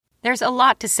There's a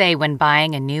lot to say when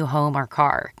buying a new home or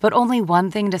car, but only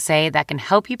one thing to say that can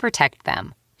help you protect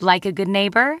them. Like a good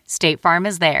neighbor, State Farm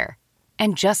is there.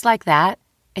 And just like that,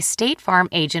 a State Farm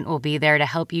agent will be there to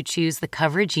help you choose the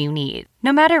coverage you need,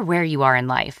 no matter where you are in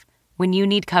life. When you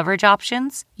need coverage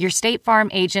options, your State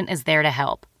Farm agent is there to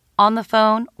help, on the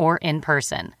phone or in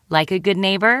person. Like a good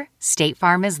neighbor, State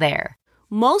Farm is there.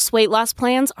 Most weight loss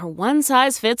plans are one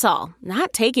size fits all,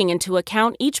 not taking into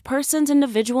account each person's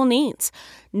individual needs.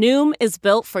 Noom is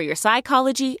built for your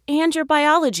psychology and your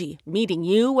biology, meeting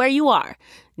you where you are.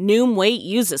 Noom Weight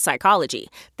uses psychology.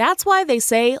 That's why they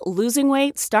say losing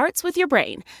weight starts with your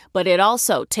brain, but it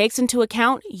also takes into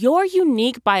account your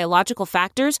unique biological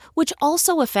factors, which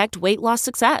also affect weight loss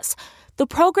success. The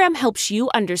program helps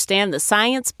you understand the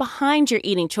science behind your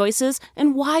eating choices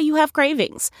and why you have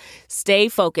cravings. Stay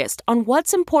focused on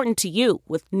what's important to you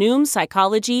with Noom's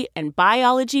psychology and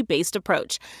biology-based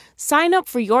approach. Sign up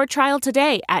for your trial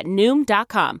today at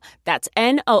Noom.com. That's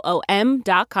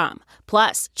Noom.com.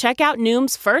 Plus, check out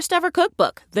Noom's first ever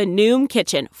cookbook, The Noom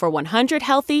Kitchen, for 100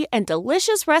 healthy and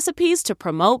delicious recipes to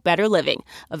promote better living.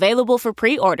 Available for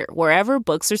pre-order wherever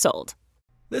books are sold.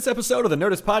 This episode of the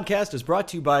Nerdist Podcast is brought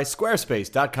to you by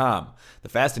Squarespace.com, the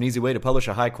fast and easy way to publish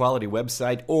a high-quality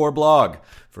website or blog.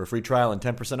 For a free trial and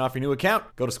 10% off your new account,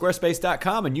 go to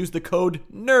Squarespace.com and use the code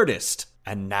NERDIST.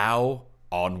 And now,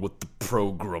 on with the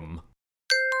program.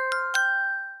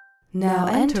 Now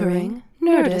entering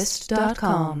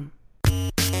Nerdist.com.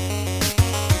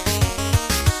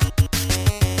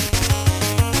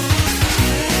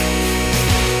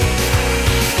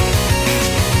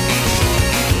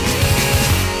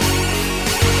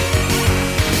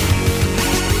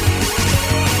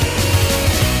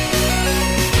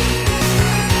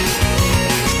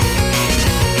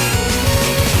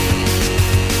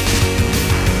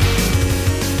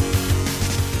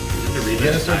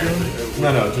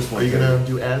 No, just one. Are you going to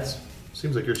do ads?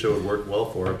 Seems like your show would work well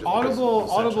for it.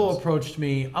 Audible approached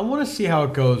me. I want to see how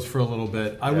it goes for a little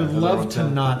bit. I would love to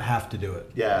not have to do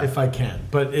it, if I can.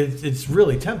 But it's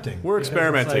really tempting. We're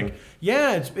experimenting.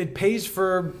 It pays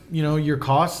for your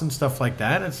costs and stuff like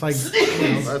that. It's like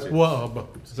whoa.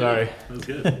 Sorry, that was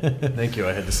good. Thank you.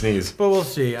 I had to sneeze. But we'll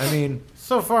see. I mean,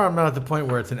 so far I'm not at the point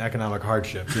where it's an economic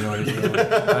hardship. You know what I mean?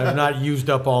 I've not used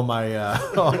up all my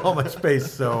all my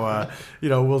space, so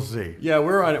we'll see. Yeah,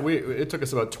 we're on it. It took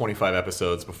us about 25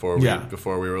 episodes before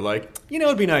we were like,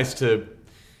 it'd be nice to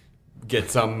get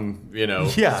some,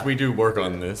 we do work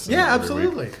on this. Yeah,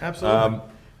 absolutely.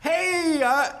 Hey,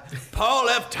 Paul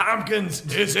F. Tompkins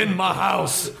is in my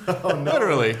house. Oh, no.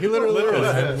 Literally. He literally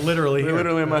is.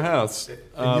 Literally in my house. In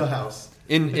your house.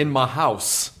 In my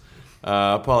house.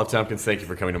 Paul F. Tompkins, thank you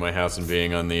for coming to my house and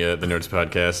being on the Nerds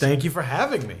Podcast. Thank you for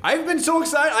having me. I've been so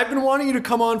excited. I've been wanting you to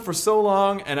come on for so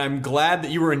long, and I'm glad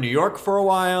that you were in New York for a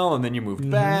while, and then you moved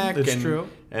back. That's true.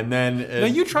 And then... now,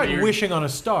 you tried wishing on a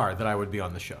star that I would be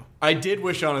on the show. I did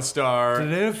wish on a star. It's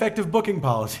an ineffective booking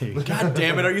policy. God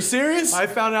damn it, are you serious? I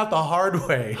found out the hard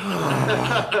way.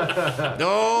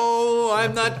 No,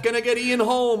 I'm not going to get Ian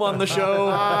Holm on the show.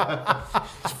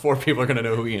 4 people are going to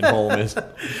know who Ian Holm is.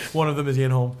 One of them is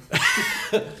Ian Holm.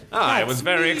 I was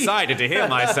very excited to hear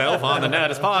myself on the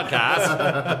Nerdist Podcast.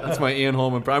 That's my Ian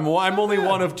Holm. I'm only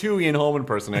one of 2 Ian Holm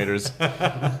impersonators in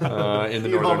the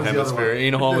Northern Hemisphere.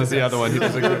 Ian Holm is the other one. He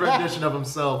does a good rendition of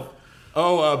himself.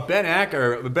 Oh, Ben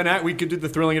Acker. We could do the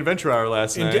Thrilling Adventure Hour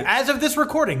last night. As of this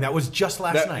recording, that was just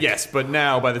last night. Yes, but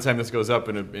now, by the time this goes up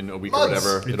in a week or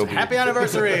whatever, it'll be... Happy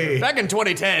anniversary! Back in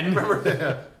 2010.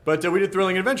 But we did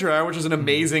Thrilling Adventure Hour, which is an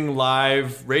amazing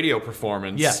live radio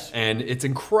performance. Yes. And it's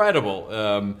incredible.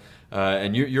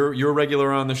 And you're a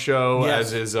regular on the show,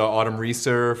 as is Autumn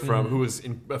Reeser, who is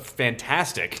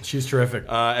fantastic. She's terrific.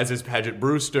 As is Paget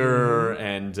Brewster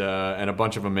and a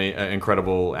bunch of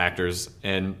incredible actors.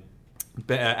 And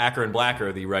Acker and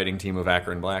Blacker, the writing team of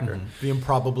Acker and Blacker. The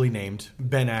improbably named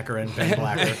Ben Acker and Ben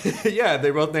Blacker. Yeah,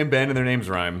 they both named Ben and their names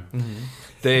rhyme.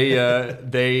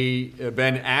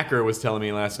 Ben Acker was telling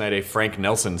me last night a Frank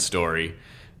Nelson story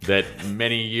that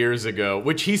many years ago,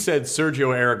 which he said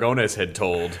Sergio Aragonés had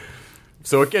told.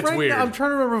 So it gets weird. I'm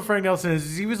trying to remember who Frank Nelson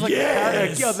is. He was like,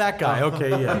 that guy. Okay,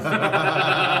 yes.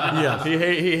 Yes.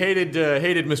 He hated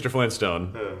Mr.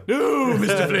 Flintstone. No,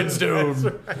 Mr.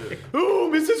 Flintstone. Right.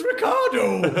 Oh, Mrs.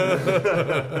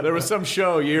 Ricardo. There was some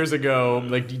show years ago,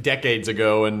 like decades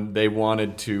ago, and they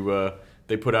wanted to.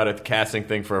 They put out a casting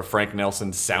thing for a Frank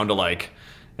Nelson sound-alike,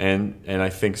 and I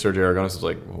think Sergio Aragonés was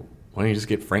like, well, why don't you just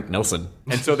get Frank Nelson?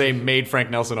 And so they made Frank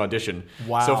Nelson audition.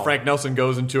 Wow. So Frank Nelson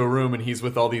goes into a room and he's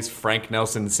with all these Frank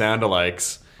Nelson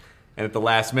sound-alikes. And at the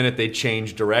last minute, they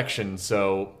changed direction.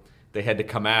 So they had to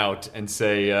come out and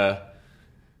say,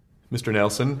 Mr.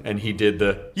 Nelson, and he did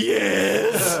the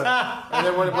yes, And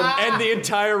then and the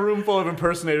entire room full of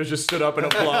impersonators just stood up and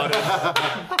applauded.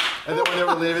 and then when they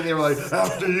were leaving, they were like,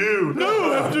 "After you."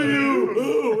 No, after you.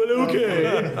 Oh, well,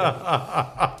 okay.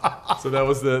 So that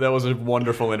was a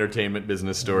wonderful entertainment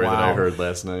business story that I Wow. heard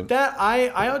last night. That I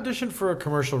auditioned for a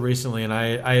commercial recently, and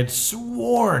I had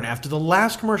sworn after the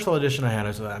last commercial audition I had,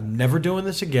 I said, I'm never doing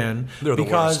this again. They're the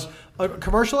because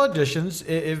commercial auditions,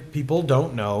 if people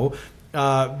don't know,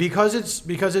 because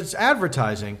it's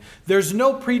advertising, there's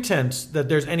no pretense that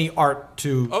there's any art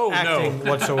to acting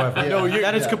whatsoever.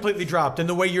 That is completely dropped. And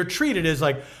the way you're treated is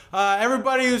like,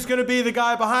 everybody who's going to be the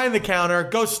guy behind the counter,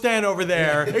 go stand over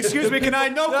there. Excuse me, can I?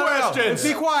 No questions.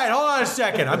 Be quiet. Hold on a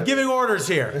second. I'm giving orders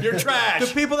here. You're trash.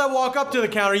 The people that walk up to the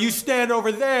counter, you stand over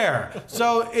there.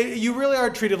 So you really are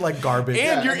treated like garbage.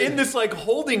 And you're in this like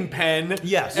holding pen.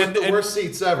 Yes. With the worst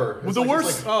seats ever. It's The like- worst.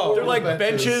 it's like they're like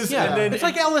benches, Yeah, and then it's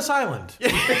like Ellis Island.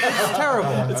 It's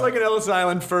terrible. it's like an Ellis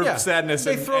Island for Yeah. sadness.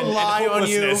 They and, throw and, lye and on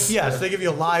you. hopelessness. Yes, they give you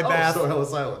a lye Oh, bath. so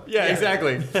Ellis Island. Yeah,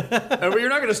 exactly. But you're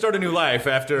not going to start a new life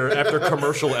after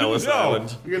commercial Ellis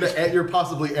Island. You're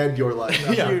possibly end your life.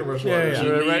 After your commercial audition.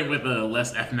 You Right. leave with a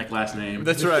less ethnic last name.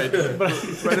 That's right.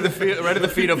 right at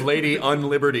the feet of Lady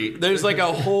Unliberty. There's like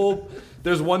a whole.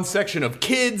 There's one section of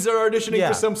kids are auditioning Yeah.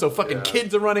 for some, so fucking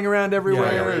kids are running around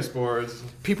everywhere. Yeah, race boards.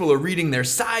 People are reading their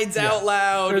sides out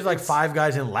loud. There's like 5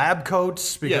 guys in lab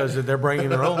coats because they're bringing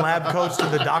their own lab coats to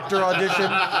the doctor audition.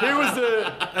 Here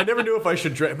was I never knew if I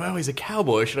should dress. Am I always a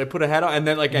cowboy? Should I put a hat on? And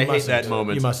then like I hate that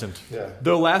moment. You mustn't. Yeah.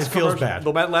 The last It feels commercial, bad.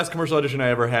 The last commercial audition I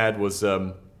ever had was,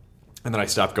 and then I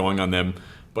stopped going on them.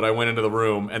 But I went into the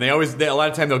room, and a lot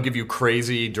of time they'll give you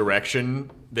crazy direction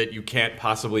that you can't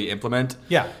possibly implement.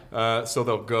 Yeah. So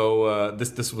they'll go.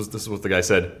 This was what the guy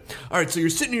said. All right, so you're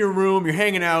sitting in your room, you're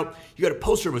hanging out, you got a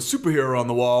poster of a superhero on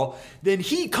the wall. Then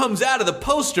he comes out of the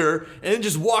poster and then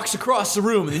just walks across the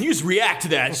room, and then you just react to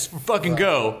that. Just fucking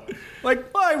go. Like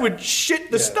I would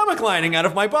shit the stomach lining out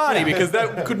of my body because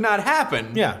that could not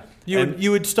happen. Yeah.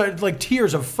 You would start, like,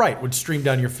 tears of fright would stream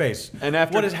down your face. And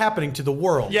after- what is happening to the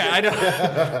world? Yeah, I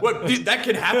know. What? Dude, that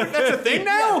can happen? That's a thing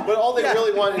now? But all they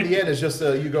really want in the end is just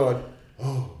you going,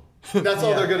 oh. That's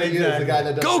all they're going to use, the guy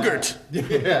that does Gogurt!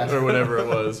 that. Yeah. Or whatever it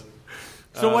was.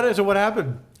 So what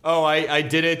happened? Oh, I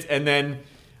did it, and then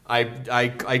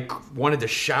I wanted to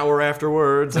shower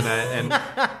afterwards,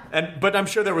 but I'm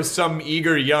sure there was some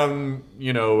eager young,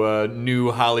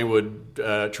 new Hollywood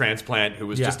transplant who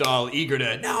was just all eager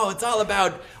to. No, it's all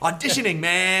about auditioning,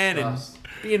 man, and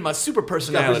being my super You got to put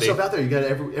personality. yourself out there.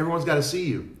 Everyone's got to see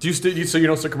you. Do you still? So you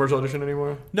don't still commercial audition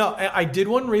anymore? No, I did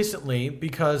one recently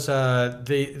because the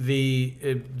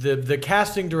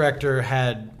casting director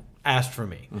had asked for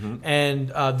me, and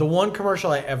the one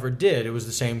commercial I ever did, it was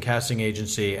the same casting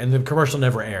agency, and the commercial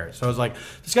never aired. So I was like,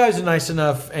 this guy's nice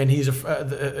enough, and he's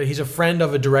a friend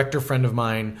of a director friend of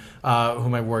mine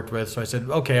whom I worked with. So I said,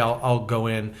 okay, I'll go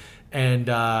in, and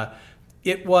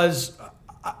it was.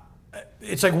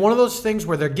 It's like one of those things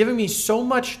where they're giving me so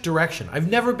much direction. I've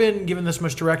never been given this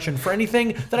much direction for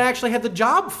anything that I actually had the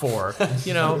job for, And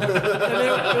it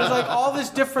was like all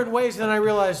these different ways. And then I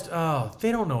realized, oh,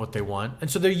 they don't know what they want. And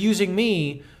so they're using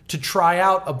me to try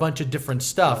out a bunch of different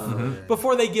stuff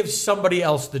before they give somebody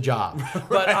else the job.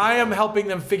 But I am helping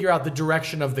them figure out the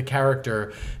direction of the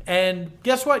character. And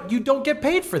guess what? You don't get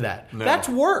paid for that. No. That's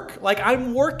work. Like,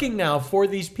 I'm working now for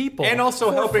these people. And also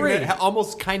for helping free. them,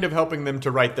 almost kind of helping them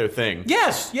to write their thing.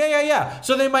 Yes, yeah.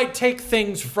 So they might take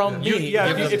things from me.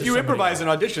 If you improvise in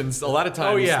auditions, a lot of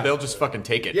times they'll just fucking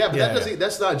take it. Yeah, but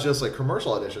that's not just like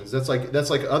commercial auditions. That's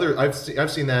like other. I've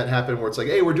seen that happen where it's like,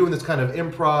 hey, we're doing this kind of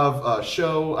improv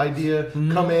show idea.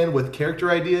 Come in with character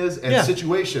ideas and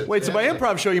situations. Wait, so by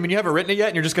improv show, you mean you haven't written it yet,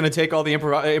 and you're just going to take all the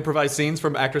improvised scenes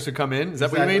from actors who come in? Is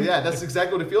that what you mean? Yeah, that's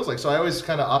exactly what it feels like. So I always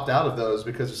kind of opt out of those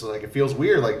because it's like it feels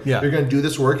weird. Like Yeah. you're going to do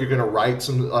this work, you're going to write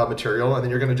some material, and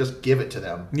then you're going to just give it to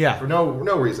them. Yeah. for no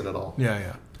reason at all.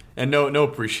 Yeah. And no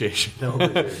appreciation. No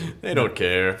appreciation. They don't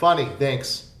care. Funny,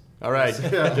 thanks. All right,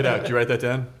 get out. Did you write that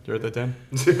down?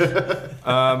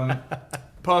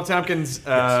 Paul Tompkins.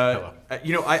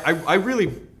 I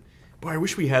really. Boy, I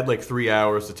wish we had like 3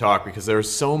 hours to talk because there's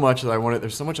so much I want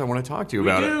to talk to you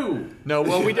about. We do. No,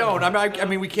 well, we don't. I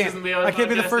mean, we can't. I can't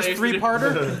be the first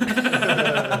 3-parter.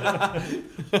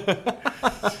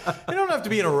 You don't have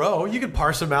to be in a row. You can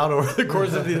parse them out over the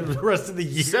course of the rest of the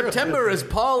year. September is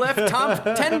Paul F.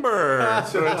 Tomptember.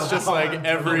 So it's just like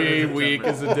every week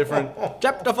is a different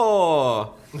chapter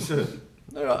 4.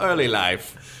 early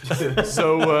life.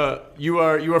 So you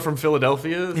are from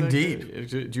Philadelphia? Is that Indeed.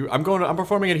 good? I'm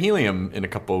performing at Helium in a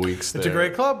couple of weeks. It's a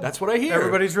great club. That's what I hear.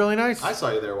 Everybody's really nice. I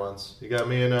saw you there once. You got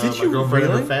me and Did my you girlfriend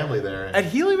and really? her family there. At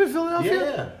Helium in Philadelphia?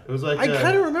 Yeah, it was like I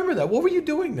kind of remember that. What were you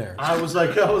doing there? I was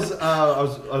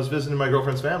visiting my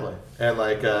girlfriend's family, and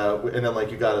then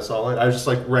you got us all in. I was just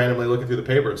like randomly looking through the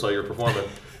paper and saw you were performing,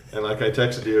 and I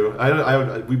texted you.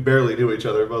 We barely knew each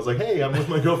other, but I was like, hey, I'm with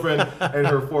my girlfriend and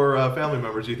her 4 family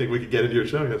members. Do you think we could get into your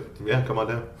show? He goes, yeah, come on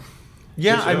down.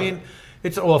 Yeah, Good I show. mean,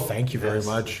 thank you very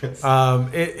much. Yes.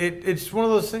 It's one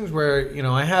of those things where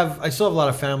I still have a lot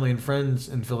of family and friends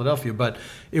in Philadelphia, but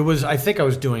I think I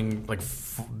was doing like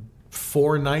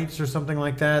 4 nights or something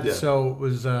like that. Yeah. So it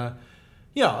was.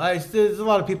 There's a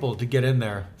lot of people to get in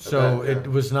there, so bet, yeah. it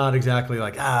was not exactly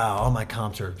like all my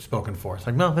comps are spoken for. It's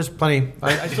like no, there's plenty.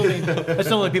 I still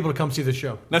need people to come see the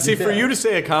show. Now, see, for you to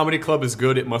say a comedy club is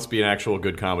good, it must be an actual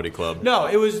good comedy club. No,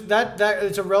 it was that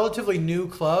it's a relatively new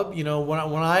club. When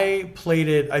I played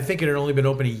it, I think it had only been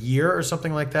open a year or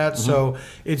something like that. Mm-hmm. So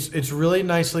it's really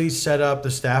nicely set up.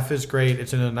 The staff is great.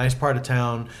 It's in a nice part of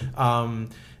town.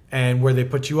 And where they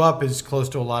put you up is close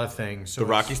to a lot of things. So The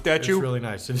Rocky statue? It's really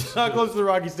nice. It's not close to the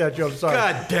Rocky statue. I'm sorry.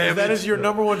 God damn That it. is your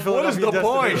number one Philadelphia What is the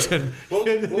point?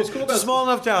 destination. What's cool It's a about small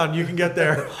enough town. You can get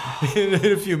there in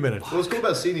a few minutes. What was cool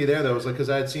about seeing you there, though, was because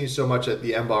I had seen you so much at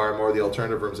the M Bar and more of the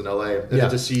alternative rooms in LA. And Yeah.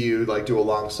 to see you do a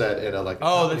long set in a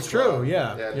comedy that's club. true.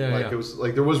 Yeah. And Yeah, it yeah. was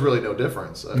there was really no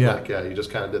difference. Yeah. You just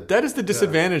kind of did. That is the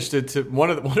disadvantage to one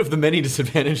of the many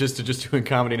disadvantages to just doing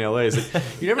comedy in LA is that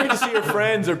you never get to see your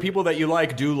friends or people that you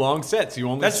like do long sets. You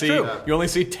only That's true. You only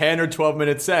see 10 or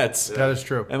 12-minute sets. That is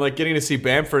true. And getting to see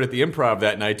Bamford at the Improv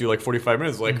that night do 45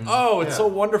 minutes, it's so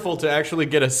wonderful to actually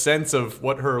get a sense of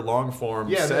what her long form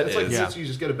Yeah, set it's is. since you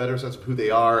just get a better sense of who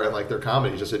they are and their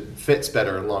comedy, it fits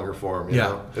better in longer form. You Yeah.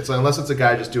 know? It's unless it's a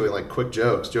guy just doing quick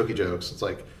jokes, jokey jokes. It's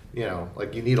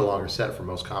you need a longer set for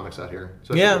most comics out here.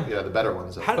 So Yeah. the better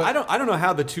ones. I don't know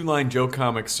how the 2-line joke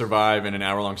comics survive in an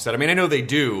hour-long set. I mean, I know they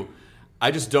do. I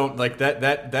just don't like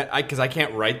that because I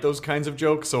can't write those kinds of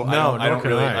jokes, so I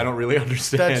don't really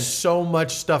understand. That's so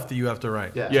much stuff that you have to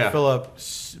write. Yeah. Yeah. Fill up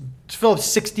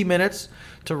 60 minutes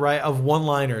to write of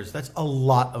one-liners. That's a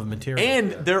lot of material.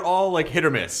 And they're all hit or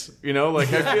miss, I feel like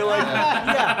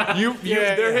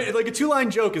they're like a 2-line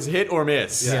joke is hit or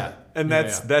miss, Yeah. and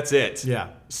Yeah, that's it. Yeah.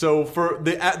 So for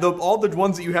all the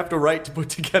ones that you have to write to put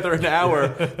together an hour,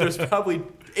 there's probably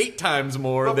 8 times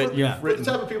more that you've For written.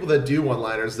 the type of people that do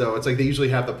one-liners, though, it's they usually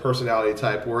have the personality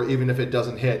type where even if it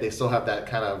doesn't hit, they still have that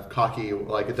kind of cocky,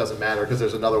 it doesn't matter because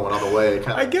there's another one on the way.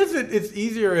 I guess it's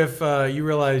easier if you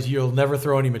realize you'll never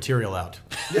throw any material out.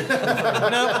 No,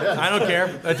 I don't care.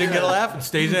 I didn't get a laugh. It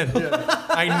stays in.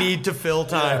 I need to fill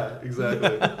time. Yeah,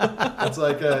 exactly. It's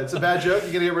it's a bad joke.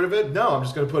 You gonna get rid of it? No, I'm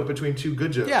just gonna put it between 2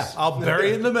 good jokes. Yeah, I'll bury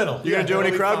it in the middle. You gonna do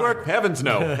any crowd work? Heavens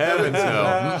no. Heavens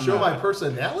no. Show my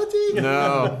personality?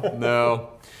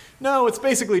 No, it's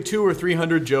basically 200 or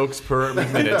 300 jokes per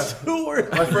minute.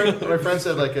 My friend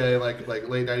said like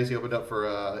late 90s he opened up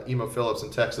for Emo Phillips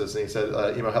in Texas, and he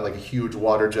said Emo had a huge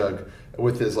water jug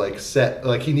with his set,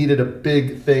 he needed a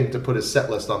big thing to put his set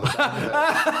list on the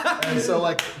side. And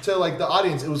so to the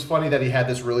audience, it was funny that he had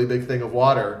this really big thing of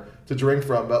water to drink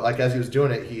from, but as he was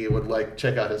doing it, he would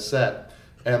check out his set.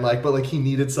 And but he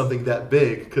needed something that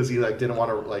big because he didn't want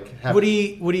to have. Would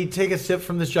he take a sip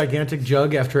from this gigantic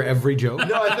jug after every joke?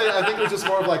 No, I think it was just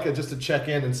more of just to check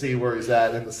in and see where he's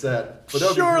at in the set. But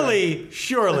that would be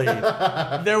Surely,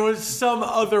 there was some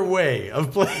other way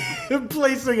of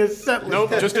placing a set list.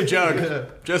 Nope, just a jug.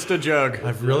 Just a jug.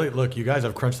 Look, you guys,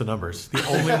 I've crunched the numbers. The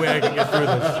only way I can get through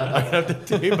this, I have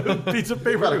to tape a piece of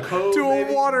paper Got a code, to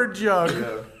maybe? a water jug.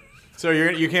 Yeah. So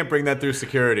you can't bring that through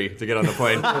security to get on the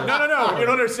plane. No, you don't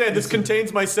understand. This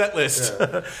contains my set list.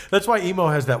 Yeah. That's why Emo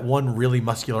has that one really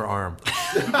muscular arm.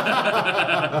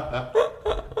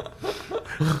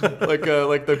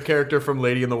 like the character from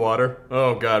Lady in the Water.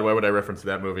 Oh God, why would I reference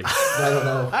that movie? I don't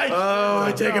know.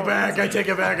 I take it back. I take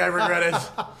it back. I regret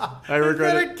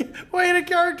it. Wait, a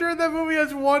character in that movie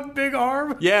has one big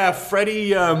arm? Yeah,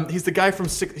 Freddie. He's the guy from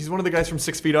He's one of the guys from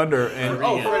 6 Feet Under. And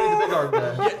Freddie the big arm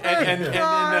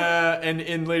guy. and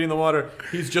in Lady in the Water,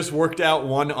 he's just worked out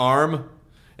one arm,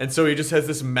 and so he just has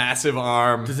this massive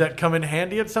arm. Does that come in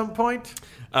handy at some point?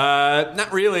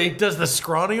 Not really. Does the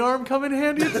scrawny arm come in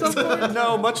handy at some point?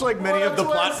 No, much like many What a of the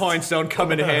plot twist. poin's don't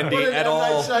come in handy What an at M.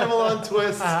 Night all. Shyamalan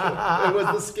twist. It was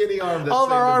the skinny arm that All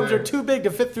of our saved arms the are day. too big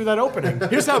to fit through that opening.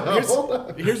 Here's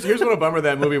what a bummer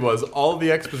that movie was. All of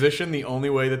the exposition, the only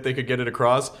way that they could get it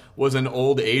across was an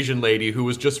old Asian lady who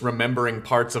was just remembering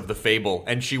parts of the fable,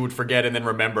 and she would forget and then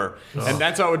remember, and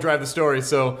that's how it would drive the story.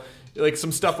 So like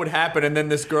some stuff would happen, and then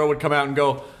this girl would come out and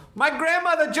go, "My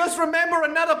grandmother just remembered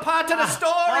another part to the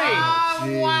story."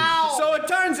 Wow. So it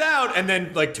turns out, and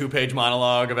then like 2-page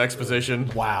monologue of exposition.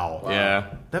 Wow.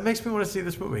 Yeah. That makes me want to see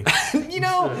this movie, You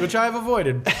know, which I have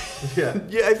avoided. Yeah.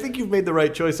 yeah, I think you've made the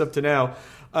right choice up to now.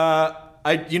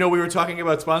 We were talking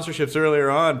about sponsorships earlier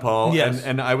on, Paul. Yes.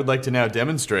 And I would like to now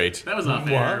demonstrate. That was not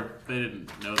fair. They didn't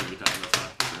know that we talked about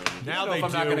that. Now they if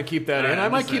I'm not do. going to keep that in. Alright, I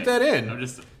I'm might just keep saying. that in. I'm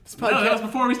just. podcast- No, that was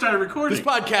before we started recording. This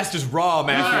podcast is raw,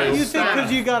 Matthew. You think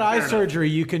because you got eye Fair surgery,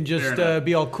 you can just Fair enough.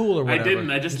 be all cool or I whatever?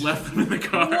 didn't. I just left them in the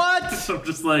car. What? So I'm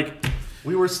just like,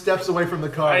 We were steps away from the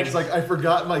car. It's like I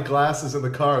forgot my glasses in the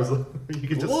car. I was like, you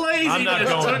could just lazy I'm not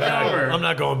just going took back. over. I'm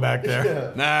not going back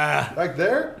there. Nah. back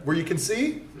there where you can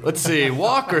see. Let's see.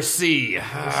 Walk or see? This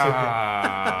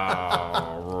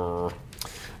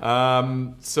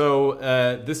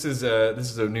is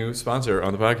a new sponsor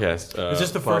on the podcast. Is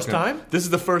this the first time? This is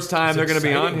the first time they're going to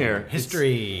be on here.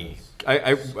 History.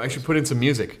 I should put in some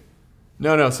music.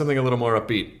 No, something a little more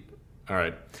upbeat. All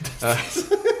right.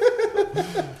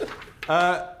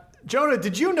 Jonah,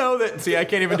 did you know that? See, I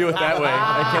can't even do it that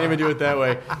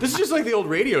way. This is just like the old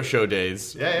radio show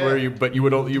days, Yeah. where you would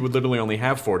literally only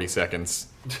have 40 seconds,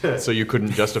 so you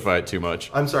couldn't justify it too much.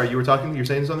 I'm sorry, you're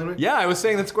saying something to me? Yeah, I was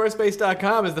saying that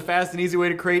Squarespace.com is the fast and easy way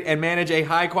to create and manage a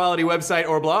high-quality website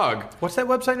or blog. What's that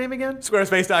website name again?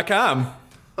 Squarespace.com.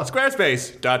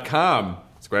 Squarespace.com.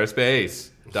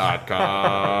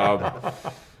 Squarespace.com.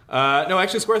 No,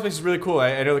 actually, Squarespace is really cool.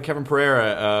 I know that Kevin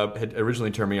Pereira had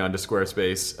originally turned me on to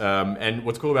Squarespace. And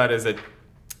what's cool about it is that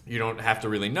you don't have to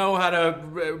really know how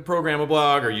to program a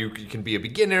blog, or you can be a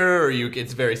beginner, or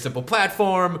it's a very simple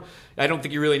platform. I don't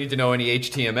think you really need to know any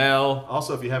HTML.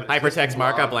 Also, if you have an Hypertext existing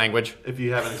markup blog- language. If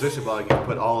you have an existing blog, you can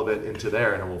put all of it into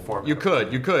there and it will format. You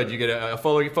could. You get a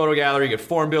photo gallery, you get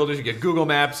form builders, you get Google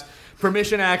Maps,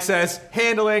 permission access,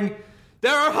 handling.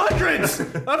 There are hundreds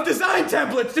of design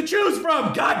templates to choose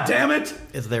from. God damn it!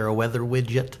 Is there a weather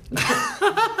widget?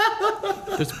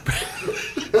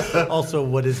 Also,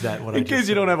 what is that? In case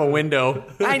you don't have a window,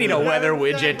 I need a weather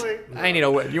widget. I need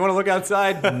a. You want to look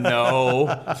outside?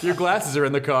 No. Your glasses are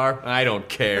in the car. I don't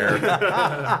care.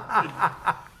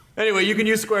 Anyway, you can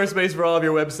use Squarespace for all of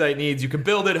your website needs. You can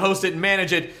build it, host it, and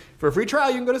manage it. For a free trial,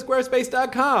 you can go to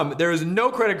squarespace.com. There is no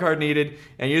credit card needed,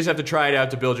 and you just have to try it out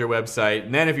to build your website.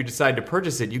 And then if you decide to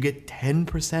purchase it, you get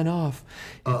 10% off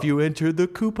if you enter the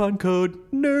coupon code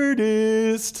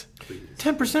NERDIST.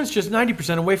 10% is just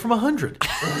 90% away from 100.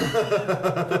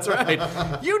 That's right.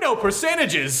 You know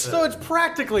percentages. So it's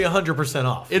practically 100%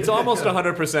 off. It's almost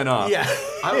 100% off. Yeah.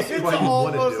 I don't see why you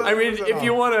wouldn't do it. I mean, if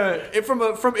you want to,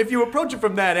 if you approach it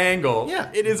from that angle, Yeah.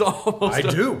 it is almost. I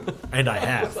do. And I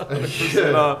have.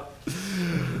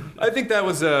 I think that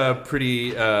was a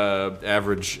pretty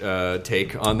average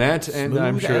take on that, and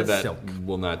I'm Smooth sure as that silk.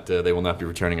 they will not be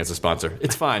returning as a sponsor.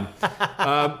 It's fine.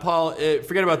 Paul,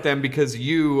 forget about them because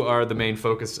you are the main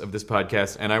focus of this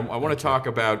podcast, and I want to talk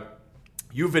about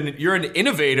you're an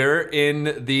innovator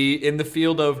in the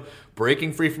field of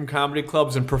breaking free from comedy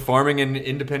clubs and performing in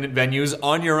independent venues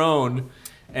on your own.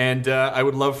 And I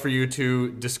would love for you to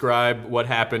describe what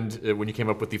happened when you came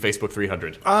up with the Facebook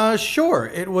 300. Sure.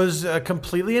 It was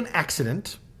completely an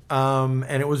accident. And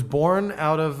it was born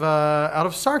out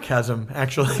of sarcasm,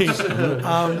 actually.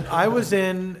 I was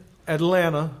in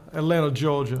Atlanta,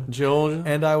 Georgia.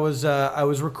 And I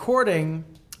was recording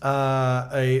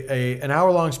an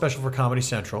hour-long special for Comedy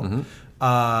Central.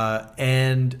 Mm-hmm.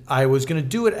 And I was going to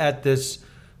do it at this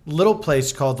little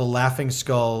place called the Laughing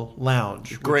Skull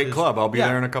Lounge. Great club. I'll be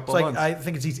there in a couple of months. I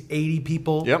think it's these 80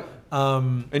 people. Yep.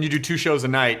 And you do 2 shows a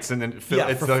night, and then it's for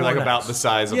like 4 about nights. the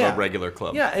size of Yeah. a regular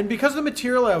club. Yeah, and because the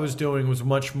material I was doing was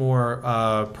much more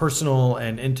personal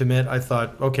and intimate, I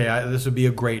thought, okay, this would be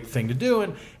a great thing to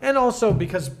do. And also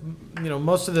because,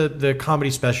 most of the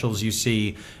comedy specials you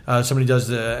see, somebody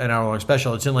does an hour-long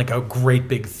special, it's in like a great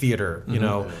big theater,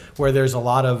 where there's a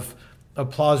lot of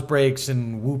applause breaks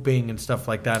and whooping and stuff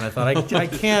like that. And I thought, I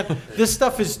can't. This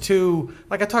stuff is too,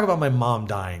 like, I talk about my mom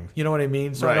dying. You know what I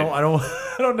mean? So Right. I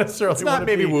don't necessarily. It's not want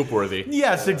maybe be, whoop worthy.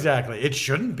 Yes, exactly. It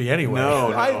shouldn't be anyway.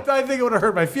 No. I think it would have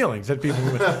hurt my feelings that people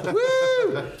would.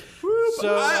 Woo!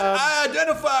 So I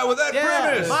identify with that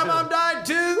premise. my mom died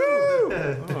too.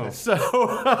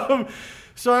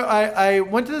 So I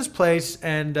went to this place,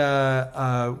 and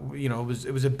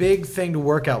it was a big thing to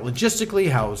work out logistically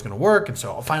how it was going to work, and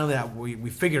so finally we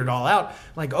figured it all out.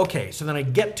 Like, okay, so then I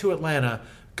get to Atlanta,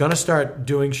 gonna start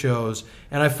doing shows,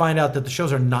 and I find out that the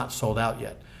shows are not sold out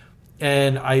yet.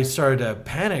 And I started to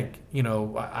panic.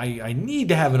 I need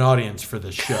to have an audience for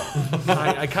this show.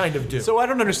 I kind of do. So I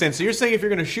don't understand. So you're saying if you're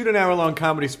going to shoot an hour-long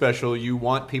comedy special, you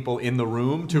want people in the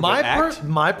room to act?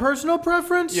 My personal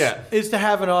preference is to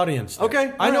have an audience there.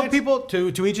 Okay, I know right. people,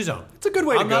 to each his own. It's a good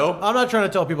way to go. I'm not trying to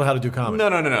tell people how to do comedy.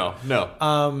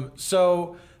 No.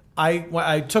 So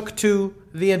I took to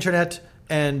the internet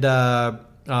and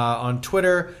on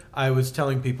Twitter, I was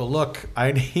telling people, look,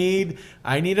 I need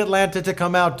Atlanta to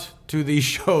come out to these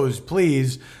shows,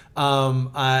 please.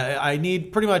 I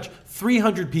need pretty much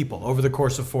 300 people over the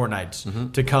course of 4 nights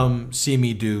to come see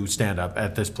me do stand-up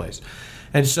at this place.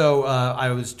 And so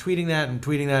I was tweeting that,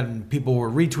 and people were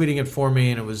retweeting it for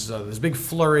me, and it was this big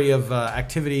flurry of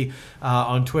activity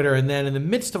on Twitter. And then in the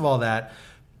midst of all that,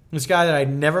 this guy that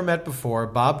I'd never met before,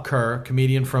 Bob Kerr,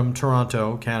 comedian from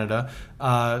Toronto, Canada,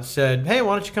 said, hey,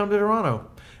 why don't you come to Toronto?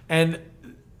 And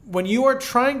when you are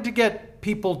trying to get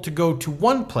people to go to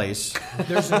one place,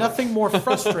 there's nothing more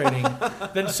frustrating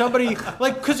than somebody,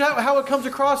 because how it comes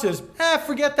across is,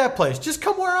 forget that place. Just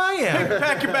come where I am.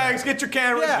 Pack your bags, get your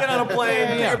cameras, get on a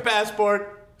plane, get your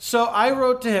passport. So I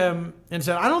wrote to him and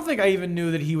said, I don't think I even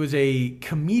knew that he was a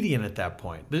comedian at that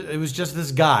point. It was just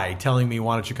this guy telling me,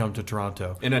 why don't you come to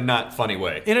Toronto? In a not funny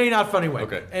way. In a not funny way.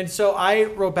 Okay. And so I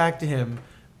wrote back to him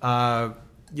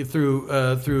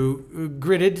through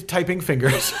gritted typing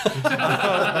fingers.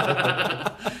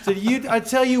 Said, I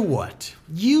tell you what,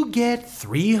 you get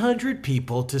 300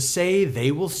 people to say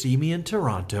they will see me in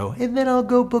Toronto, and then I'll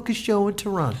go book a show in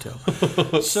Toronto.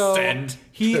 So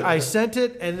I sent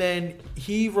it, and then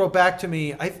he wrote back to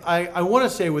me, I want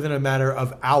to say within a matter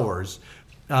of hours,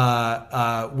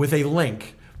 with a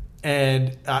link.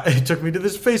 And it took me to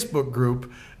this Facebook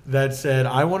group that said,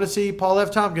 I want to see Paul F.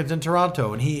 Tompkins in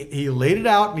Toronto. And he laid it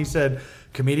out, and he said,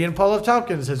 comedian Paul F.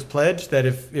 Tompkins has pledged that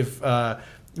if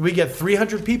we get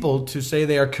 300 people to say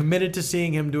they are committed to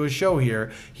seeing him do a show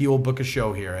here, he will book a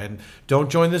show here. And don't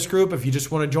join this group if you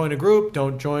just want to join a group.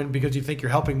 Don't join because you think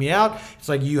you're helping me out. It's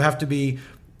like you have to be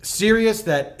serious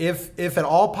that if at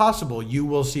all possible, you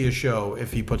will see a show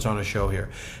if he puts on a show here.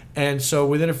 And so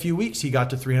within a few weeks, he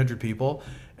got to 300 people.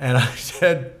 And I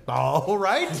said, all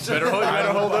right. Better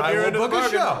hold up your end of the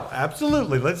bargain. Show.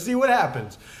 Absolutely. Let's see what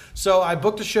happens. So I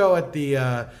booked a show at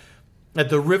the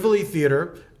Rivoli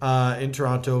Theatre in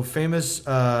Toronto, famous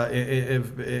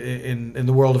in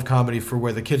the world of comedy for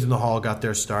where the Kids in the Hall got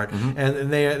their start. Mm-hmm.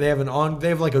 And they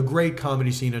have like a great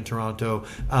comedy scene in Toronto.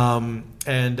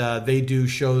 And they do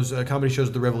comedy shows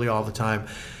at the Rivoli all the time.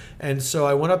 And so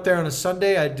I went up there on a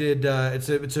Sunday. I did. It's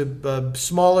a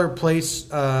smaller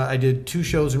place. I did 2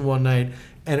 shows in one night,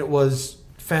 and it was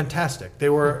fantastic. They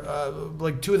were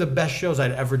like 2 of the best shows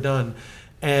I'd ever done,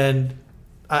 and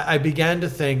I began to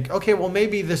think, okay, well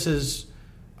maybe this is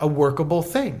a workable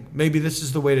thing. Maybe this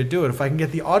is the way to do it. If I can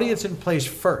get the audience in place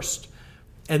first,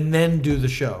 and then do the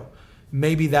show,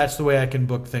 maybe that's the way I can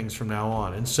book things from now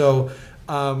on. And so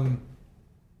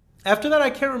after that,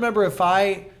 I can't remember if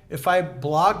I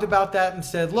blogged about that and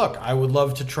said, look, I would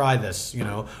love to try this,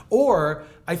 or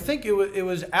I think it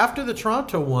was after the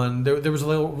Toronto one, there was a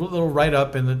little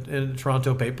write-up in the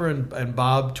Toronto paper, and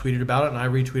Bob tweeted about it, and I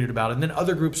retweeted about it, and then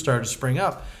other groups started to spring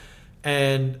up.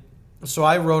 And so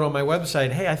I wrote on my website,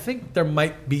 hey, I think there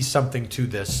might be something to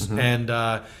this,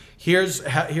 and here's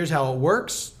how it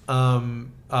works.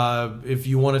 If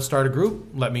you want to start a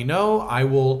group, let me know. I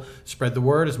will spread the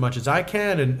word as much as I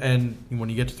can, and when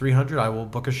you get to 300, I will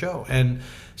book a show. And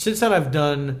since then, I've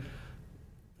done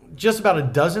just about a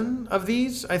dozen of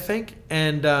these, I think,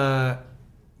 and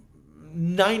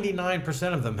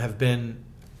 99% of them have been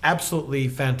absolutely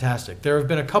fantastic. There have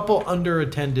been a couple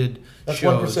underattended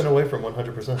shows. That's 1% away from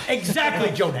 100%.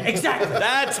 Exactly, Jonah, exactly.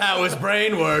 That's how his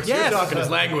brain works. Yes. You're talking his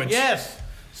language. Yes.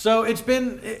 So it's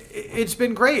been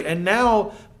great, and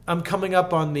now I'm coming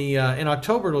up on the in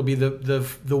October. It'll be the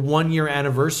 1 year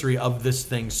anniversary of this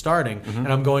thing starting,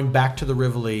 and I'm going back to the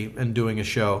Rivoli and doing a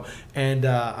show, and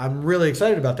I'm really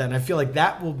excited about that. And I feel like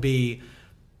that'll be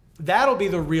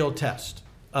the real test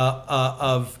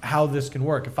of how this can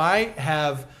work. If I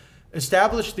have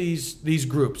established these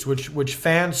groups, which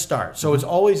fans start, so it's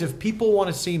always if people want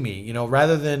to see me,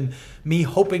 rather than me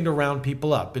hoping to round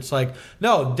people up. It's like,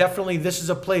 no, definitely this is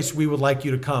a place we would like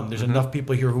you to come. There's enough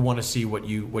people here who want to see what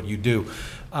you do.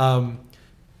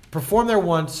 Perform there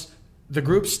once, the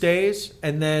group stays,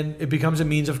 and then it becomes a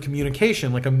means of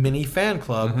communication, like a mini fan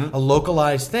club, a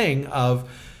localized thing of,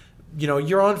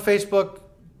 you're on Facebook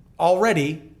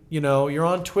already, You're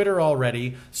on Twitter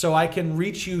already, so I can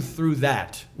reach you through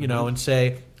that, and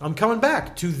say, I'm coming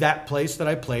back to that place that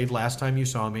I played last time you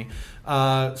saw me.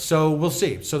 So we'll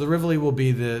see. So the Rivoli will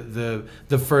be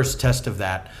the first test of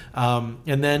that.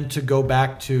 And then to go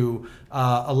back to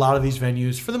a lot of these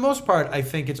venues, for the most part, I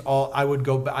think it's all, I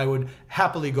would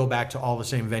happily go back to all the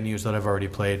same venues that I've already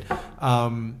played.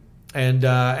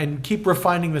 And keep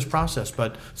refining this process.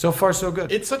 But so far, so good.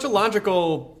 It's such a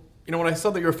logical... when I saw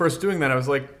that you were first doing that, I was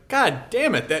like, God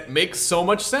damn it, that makes so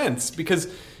much sense. Because,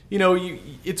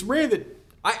 it's rare that...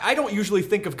 I don't usually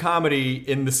think of comedy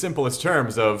in the simplest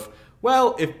terms of,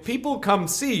 well, if people come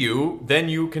see you, then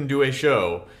you can do a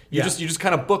show. You just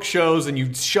kind of book shows and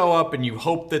you show up and you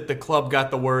hope that the club got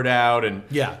the word out. And,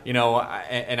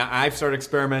 and I've started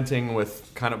experimenting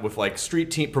with like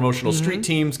promotional street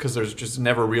teams because there's just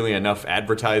never really enough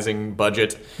advertising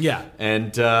budget. Yeah.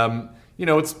 And...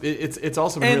 it's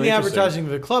also been and really the interesting. advertising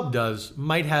that the club does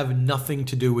might have nothing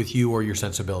to do with you or your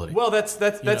sensibility. Well, that's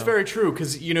very true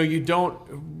because you don't.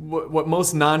 What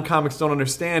most non-comics don't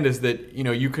understand is that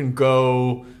you can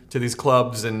go to these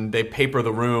clubs and they paper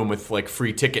the room with like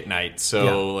free ticket night.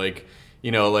 So like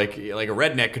a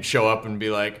redneck could show up and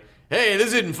be like, "Hey,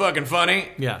 this isn't fucking funny."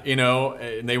 Yeah.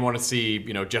 And they want to see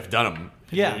Jeff Dunham.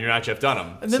 Yeah. You're not Jeff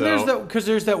Dunham. And then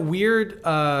there's that weird.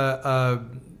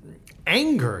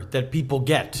 Anger that people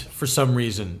get for some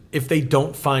reason if they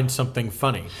don't find something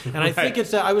funny. And I think it's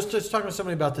that I was just talking to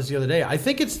somebody about this the other day. I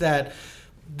think it's that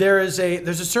there's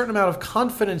a certain amount of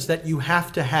confidence that you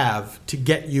have to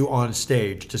get you on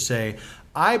stage to say,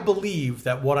 I believe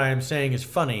that what I am saying is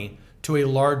funny to a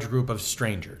large group of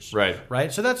strangers.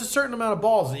 Right? So that's a certain amount of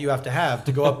balls that you have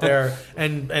to go up there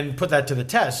and put that to the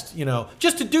test,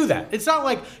 just to do that. It's not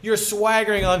like you're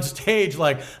swaggering on stage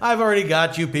like, I've already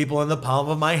got you people in the palm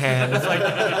of my hand. It's like,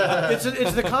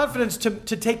 it's the confidence to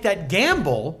take that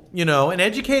gamble, an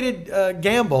educated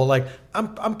gamble, like,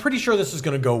 I'm pretty sure this is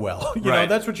going to go well. You know,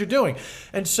 that's what you're doing.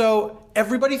 And so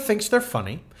everybody thinks they're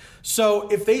funny. So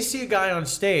if they see a guy on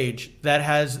stage that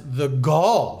has the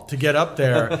gall to get up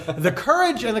there, the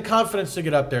courage and the confidence to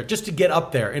get up there, just to get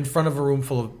up there in front of a room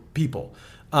full of people,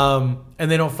 and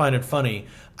they don't find it funny,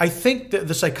 I think that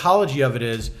the psychology of it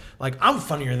is, like, I'm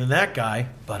funnier than that guy,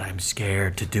 but I'm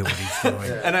scared to do what he's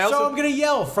doing. And so I'm going to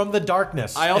yell from the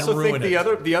darkness. I also and ruin think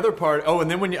it. the other part. Oh,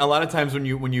 and then a lot of times when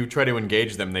you try to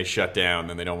engage them, they shut down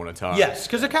and they don't want to talk. Yes,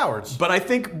 because they're cowards. But I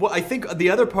think the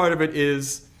other part of it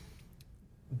is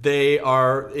they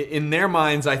are, in their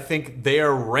minds, I think they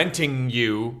are renting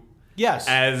you. Yes.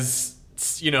 As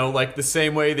like the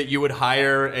same way that you would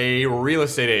hire a real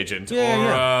estate agent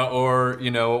or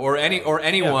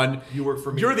anyone. Yeah. You work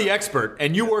for me. You're the expert,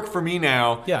 and you work for me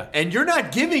now. Yeah. And you're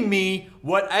not giving me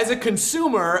what, as a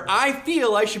consumer, I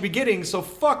feel I should be getting. So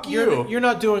fuck you. You're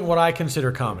not doing what I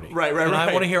consider comedy. Right. And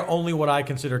I want to hear only what I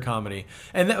consider comedy.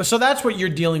 And so that's what you're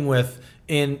dealing with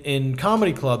in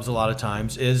comedy clubs a lot of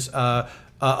times is a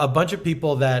bunch of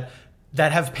people that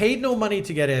have paid no money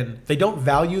to get in. They don't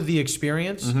value the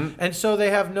experience, and so they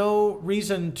have no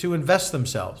reason to invest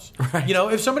themselves. Right.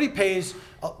 If somebody pays,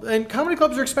 and comedy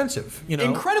clubs are expensive.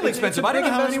 Incredibly expensive. I don't know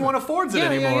how anyone affords it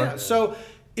anymore. Yeah. So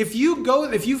if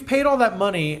you've paid all that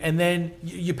money and then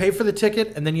you pay for the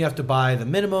ticket and then you have to buy the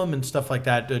minimum and stuff like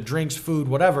that, drinks, food,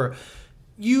 whatever,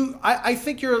 I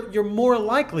think you're more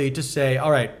likely to say,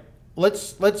 all right,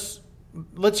 let's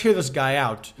hear this guy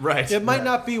out. Right. It might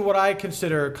not be what I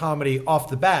consider comedy off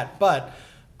the bat, but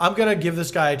I'm going to give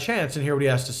this guy a chance and hear what he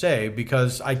has to say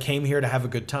because I came here to have a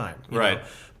good time. You know?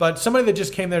 But somebody that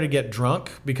just came there to get drunk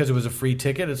because it was a free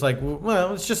ticket, it's like,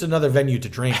 well, it's just another venue to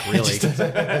drink, really.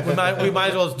 we might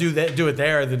as well do it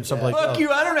there than someplace else. Fuck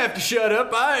you, I don't have to shut up.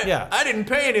 I didn't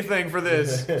pay anything for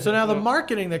this. So now the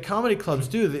marketing that comedy clubs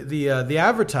do, the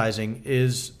advertising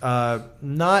is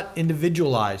not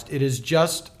individualized. It is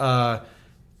just...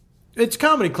 it's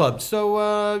comedy clubs,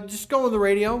 so just go on the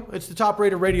radio. It's the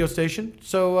top-rated radio station.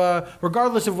 So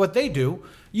regardless of what they do,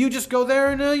 you just go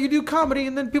there and you do comedy,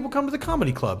 and then people come to the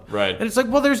comedy club. Right. And it's like,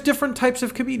 well, there's different types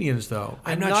of comedians, though.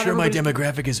 I'm not sure my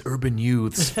demographic is urban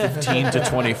youths, 15 to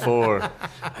 24.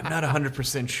 I'm not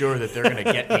 100% sure that they're going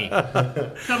to get me.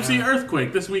 Come see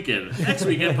Earthquake this weekend. Next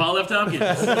weekend, Paul F.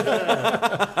 Tompkins.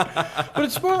 But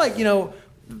it's more like,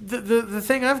 the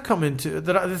thing I've come into,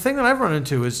 the thing that I've run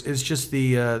into is just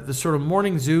the sort of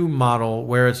morning zoo model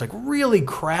where it's like really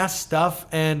crass stuff,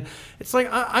 and it's like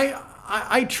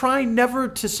I try never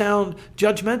to sound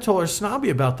judgmental or snobby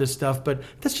about this stuff, but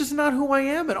that's just not who I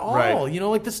am at all. Right.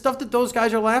 Like the stuff that those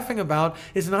guys are laughing about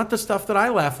is not the stuff that I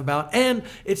laugh about, and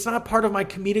it's not part of my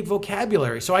comedic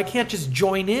vocabulary, so I can't just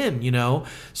join in.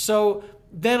 So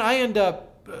then I end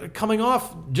up coming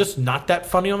off just not that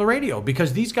funny on the radio,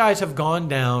 because these guys have gone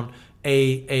down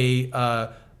a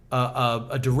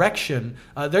direction.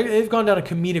 They've gone down a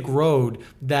comedic road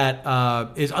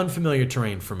that is unfamiliar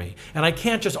terrain for me, and I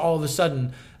can't just all of a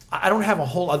sudden. I don't have a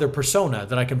whole other persona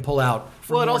that I can pull out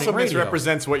from Well, it morning also radio.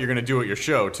 misrepresents what you're going to do at your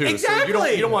show, too. Exactly. So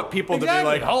you don't want people to be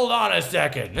like, hold on a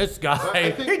second, this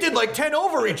guy. he did like 10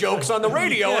 ovary jokes on the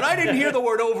radio, and I didn't hear the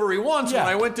word ovary once when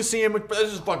I went to see him.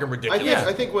 This is fucking ridiculous.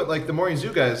 I think what like the Morning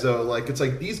Zoo guys though, like it's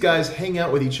like these guys hang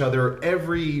out with each other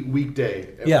every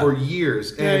weekday for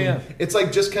years, and it's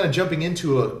like just kind of jumping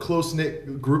into a close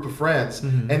knit group of friends,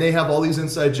 and they have all these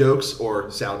inside jokes or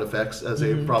sound effects as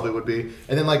they probably would be,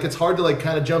 and then like it's hard to like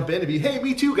kind of jump in and be, hey,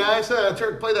 me too, guys,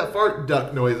 play that fart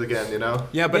duck noise again, you know?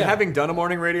 Yeah, but having done a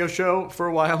morning radio show for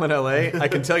a while in LA, I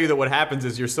can tell you that what happens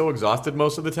is you're so exhausted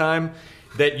most of the time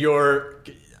that you're,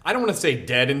 I don't want to say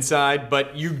dead inside,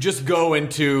 but you just go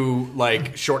into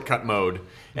like shortcut mode.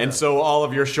 And so all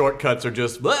of your shortcuts are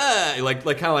just blah, like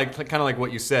kind of like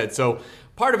what you said. So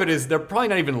part of it is they're probably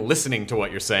not even listening to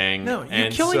what you're saying. No,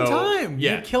 you're killing time.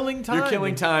 Yeah, you're killing time. You're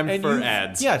killing time for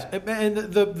ads. Yes, and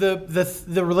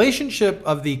the relationship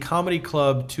of the comedy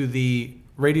club to the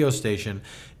radio station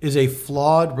is a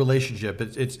flawed relationship.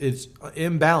 It's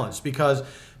imbalanced because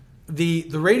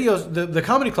the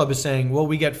comedy club is saying, well,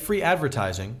 we get free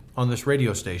advertising on this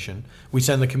radio station. We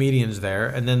send the comedians there,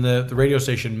 and then the radio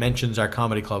station mentions our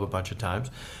comedy club a bunch of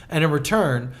times. And in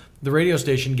return, the radio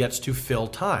station gets to fill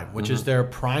time, which is their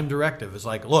prime directive. It's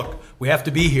like, look, we have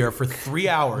to be here for 3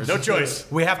 hours. No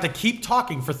choice. We have to keep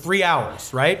talking for 3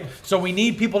 hours, right? So we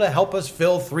need people to help us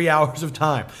fill 3 hours of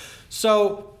time.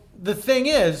 So the thing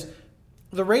is,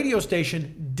 the radio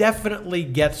station definitely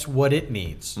gets what it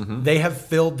needs. They have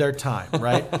filled their time,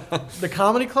 right? The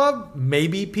comedy club,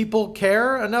 maybe people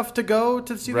care enough to go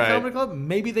to see the comedy club.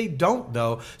 Maybe they don't,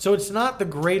 though. So it's not the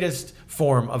greatest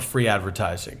form of free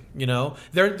advertising, you know?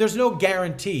 There's no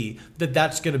guarantee that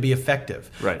that's going to be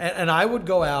effective. Right. And I would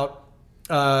go out,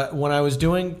 when I was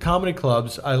doing comedy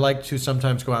clubs, I like to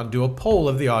sometimes go out and do a poll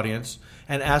of the audience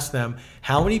and ask them,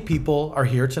 how many people are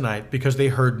here tonight because they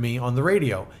heard me on the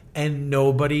radio? And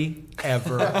nobody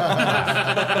ever,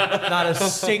 not a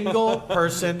single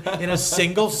person in a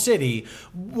single city,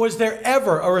 was there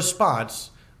ever a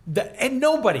response. And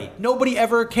nobody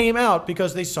ever came out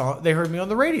because they heard me on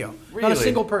the radio. Really? Not a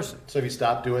single person. So have you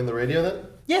stopped doing the radio then?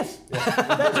 Yes, that's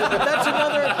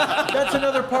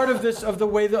another part of this, of the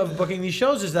way of booking these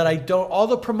shows, is that I don't. All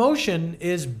the promotion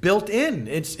is built in.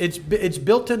 It's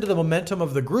built into the momentum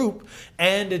of the group,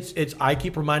 and it's. I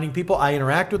keep reminding people. I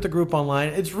interact with the group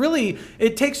online.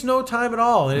 It takes no time at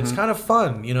all, and it's kind of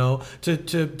fun, you know,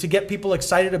 to get people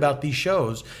excited about these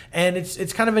shows, and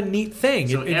it's kind of a neat thing.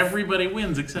 So everybody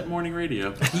wins except morning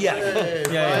radio. Yeah,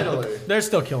 Finally. They're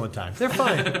still killing time. They're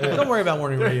fine. Don't worry about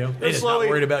morning radio. They're just not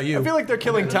worried about you. I feel like they're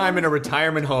killing time in a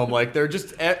retirement home. Like they're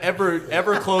just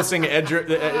ever closing they're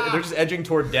just edging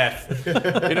toward death.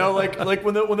 You know, like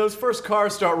when those first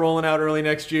cars start rolling out early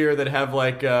next year that have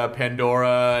like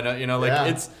Pandora and you know,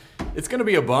 like it's gonna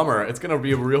be a bummer. It's gonna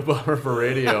be a real bummer for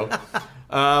radio.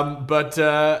 But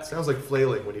sounds like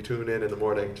flailing when you tune in the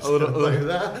morning. Just a little. like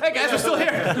that. Hey guys, we're still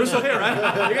here. We're still here,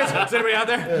 right? You guys, is anybody out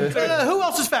there? Who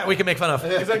else is fat we can make fun of?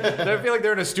 It's like, I feel like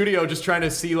they're in a studio just trying to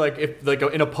see, like, if like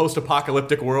in a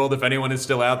post-apocalyptic world, if anyone is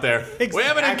still out there. Exactly. We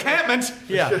have an encampment.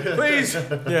 Yeah. Please,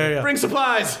 bring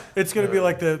supplies. It's going to be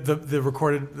like the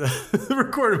recorded the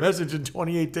recorded message in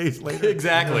 28 days later.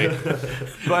 Exactly.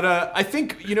 But I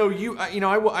think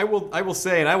I will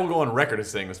say, and I will go on record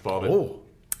as saying this, Paul. That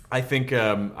I think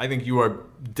you are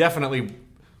definitely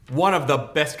one of the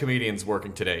best comedians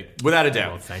working today, without a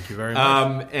doubt. Well, thank you very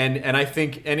much. And I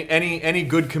think any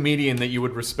good comedian that you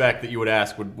would respect, that you would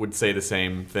ask, would say the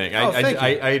same thing.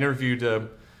 I interviewed.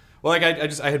 I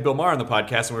had Bill Maher on the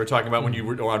podcast, and we were talking about when you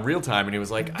were on Real Time, and he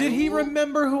was like, Did he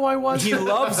remember who I was? He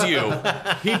loves you.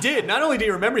 He did. Not only did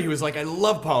he remember, he was like, I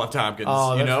love Paul F. Tompkins.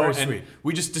 Oh, that's very and sweet.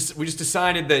 we just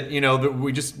decided that that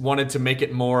we just wanted to make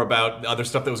it more about other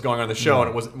stuff that was going on in the show,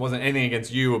 and it wasn't anything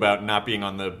against you about not being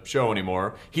on the show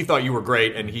anymore. He thought you were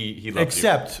great, and he loved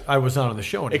Except I was not on the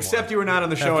show anymore. Except you were not on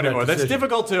the show After that anymore. That's decision.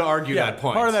 difficult to argue that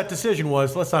point. Part of that decision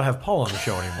was, let's not have Paul on the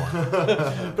show anymore.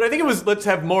 But I think it was, let's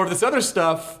have more of this other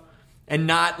stuff. And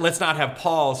let's not have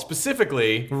Paul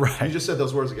specifically. Right. You just said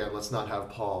those words again. Let's not have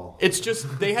Paul. It's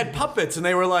just they had puppets, and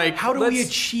they were like, how do we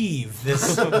achieve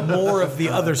this more of the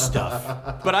other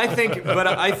stuff? But I don't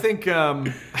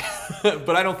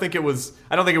think it was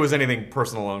anything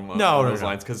personal along those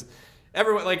lines, because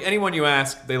everyone, like anyone you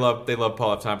ask, they love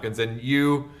Paul F. Tompkins, and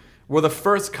you were the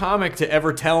first comic to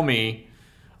ever tell me,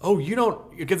 oh, you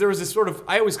don't, because there was this sort of,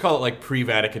 I always call it like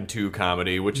pre-Vatican II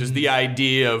comedy, which is the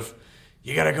idea of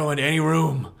you got to go into any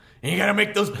room and you got to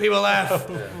make those people laugh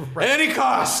at any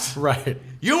cost. Right.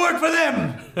 You work for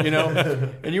them,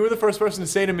 And you were the first person to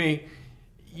say to me,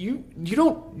 you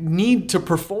don't need to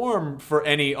perform for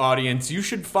any audience. You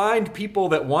should find people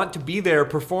that want to be there,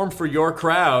 perform for your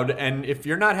crowd, and if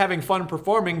you're not having fun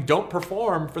performing, don't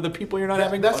perform for the people you're not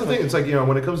having That's fun the thing. with. It's like,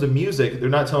 when it comes to music, they're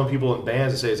not telling people in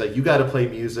bands to say, it's like, you got to play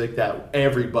music that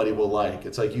everybody will like.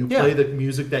 It's like, you play the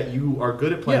music that you are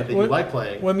good at playing, that you like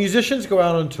playing. When musicians go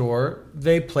out on tour,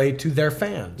 they play to their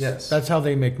fans. Yes. That's how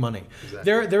they make money.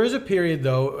 Exactly. There is a period,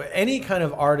 though, any kind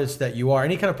of artist that you are,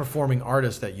 any kind of performing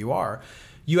artist that you are,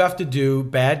 you have to do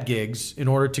bad gigs in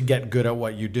order to get good at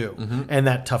what you do. And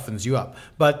that toughens you up.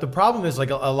 But the problem is,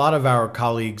 like, a lot of our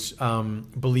colleagues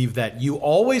believe that you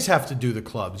always have to do the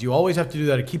clubs. You always have to do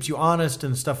that. It keeps you honest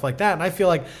and stuff like that. And I feel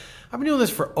like I've been doing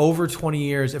this for over 20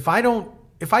 years. If I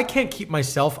can't keep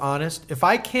myself honest, if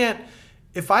I can't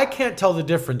tell the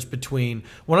difference between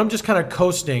when I'm just kind of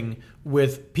coasting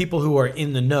with people who are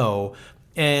in the know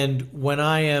and when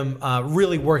I am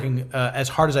really working as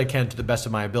hard as I can to the best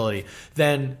of my ability,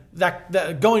 then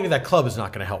that going to that club is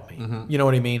not going to help me. You know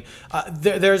what I mean?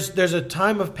 There's a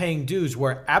time of paying dues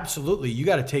where absolutely you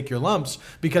got to take your lumps,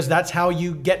 because that's how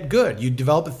you get good. You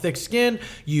develop a thick skin.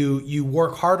 You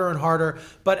work harder and harder.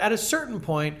 But at a certain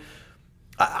point,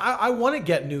 I want to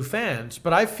get new fans,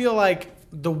 but I feel like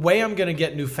the way I'm going to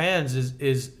get new fans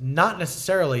is not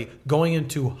necessarily going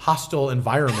into hostile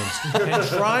environments and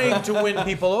trying to win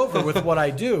people over with what I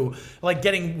do, like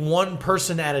getting one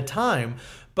person at a time.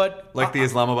 But Like the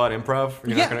Islamabad Improv?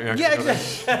 You're not gonna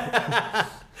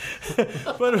exactly.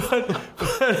 but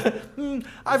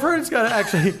I've heard it's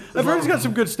got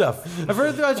some good stuff. I've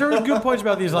heard good points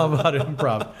about the Islamabad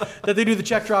Improv, that they do the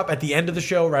check drop at the end of the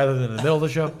show rather than in the middle of the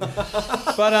show.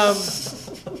 But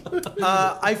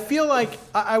I feel like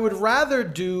I would rather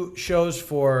do shows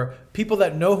for people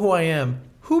that know who I am,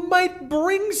 who might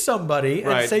bring somebody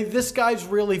and say, this guy's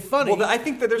really funny. Well, I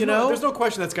think that there's no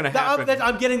question that's going to happen.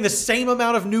 I'm getting the same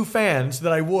amount of new fans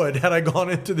that I would had I gone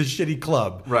into the shitty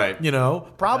club. Right.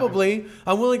 Probably.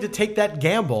 I'm willing to take that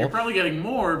gamble. You're probably getting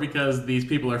more because these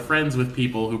people are friends with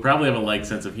people who probably have a like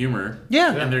sense of humor.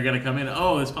 Yeah. And they're going to come in, this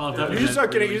Paul F. Tompkins. You just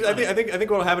start getting. I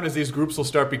think what will happen is these groups will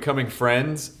start becoming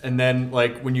friends, and then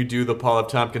like when you do the Paul F.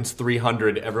 Tompkins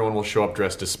 300, everyone will show up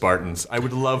dressed as Spartans. I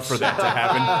would love for that to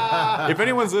happen. If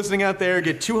anyone's listening out there,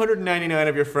 get 299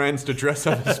 of your friends to dress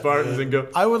up as Spartans and go.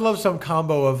 I would love some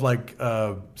combo of like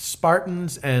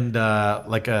Spartans and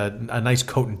like a nice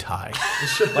coat and tie.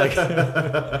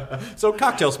 So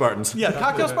cocktail Spartans. Yeah,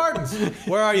 cocktail Spartans.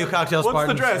 Where are you, cocktail What's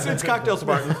Spartans? the dress? It's cocktail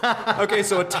Spartan. Okay,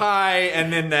 so a tie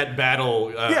and then that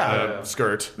battle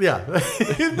skirt. Yeah,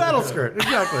 battle skirt,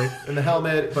 exactly. And the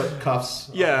helmet, but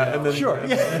cuffs. Yeah, and then Sure,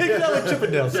 yeah, exactly.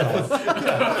 Chippendale style.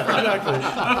 Yeah, exactly.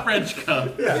 A French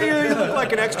cup. you look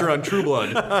like an extra on True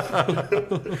Blood.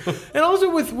 And also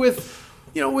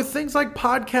with things like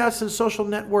podcasts and social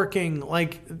networking,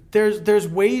 like there's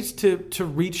ways to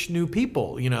reach new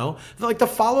people. Like the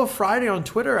Follow Friday on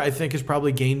Twitter, I think has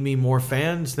probably gained me more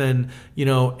fans than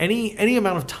any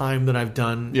amount of time that I've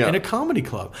done in a comedy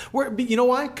club. Where you know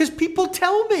why? Because people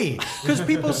tell me. Because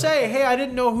people say, "Hey, I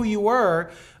didn't know who you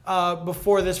were."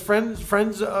 Before this,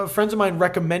 friends of mine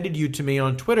recommended you to me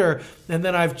on Twitter, and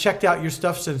then I've checked out your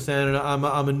stuff since then, and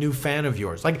I'm a new fan of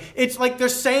yours. Like it's like they're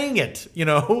saying it,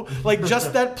 like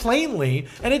just that plainly,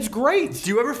 and it's great.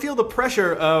 Do you ever feel the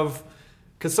pressure of?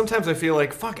 Because sometimes I feel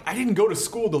like, fuck, I didn't go to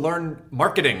school to learn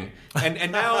marketing,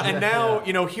 and now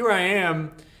here I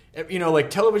am, like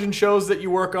television shows that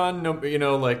you work on,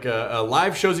 like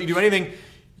live shows that you do, anything,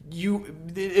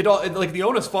 like the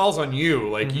onus falls on you,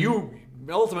 like you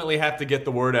ultimately have to get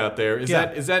the word out there. Is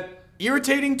that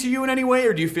irritating to you in any way,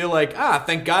 or do you feel like,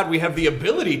 thank God we have the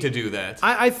ability to do that?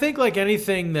 I think like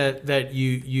anything that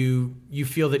you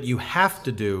feel that you have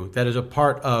to do, that is a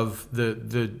part of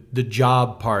the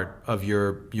job part of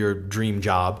your dream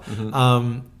job.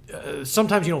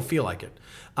 Sometimes you don't feel like it,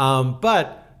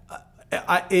 but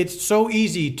it's so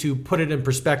easy to put it in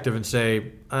perspective and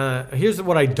say, here's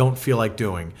what I don't feel like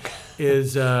doing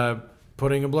is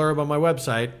putting a blurb on my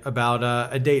website about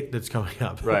a date that's coming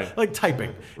up. Right. Like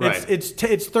typing. Right.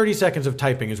 It's 30 seconds of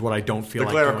typing is what I don't feel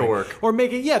like clerical doing. work. Or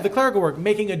the clerical work,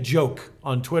 making a joke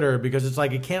on Twitter, because it's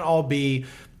like it can't all be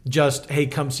just, hey,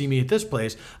 come see me at this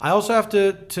place. I also have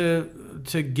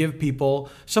to give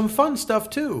people some fun stuff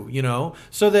too,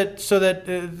 so that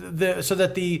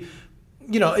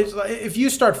it's like, if you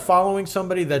start following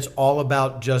somebody that's all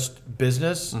about just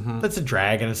business, that's a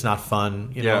drag and it's not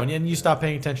fun, Yeah. and you stop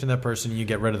paying attention to that person, you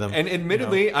get rid of them. And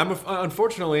admittedly,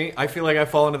 unfortunately, I feel like I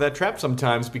fall into that trap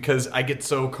sometimes because I get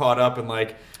so caught up in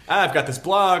like, I've got this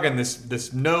blog and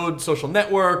this Node social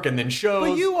network and then shows.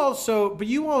 But you also,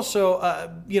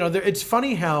 it's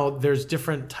funny how there's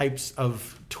different types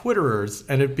of Twitterers,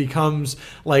 and it becomes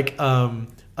like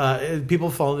people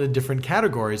fall into different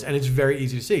categories, and it's very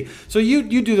easy to see. So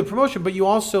you do the promotion, but you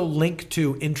also link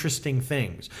to interesting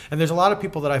things, and there's a lot of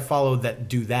people that I follow that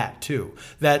do that too.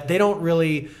 That they don't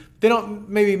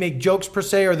maybe make jokes per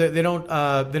se, or they don't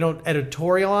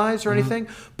editorialize or anything,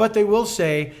 but they will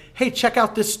say, hey, check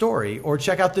out this story or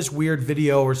check out this weird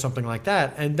video or something like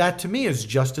that. And that to me is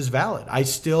just as valid. I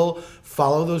still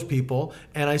follow those people,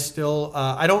 and I still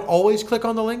I don't always click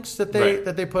on the links that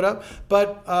they put up,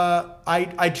 but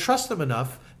I trust them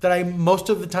enough that most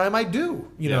of the time I do,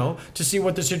 to see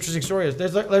what this interesting story is.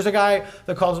 There's a guy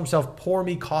that calls himself Pour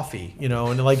Me Coffee,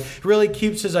 and like really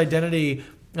keeps his identity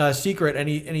secret, and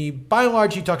he by and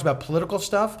large he talks about political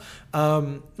stuff,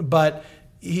 but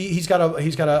he's got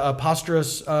a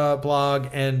Posterous blog,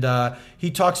 and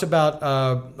he talks about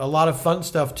a lot of fun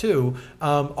stuff too.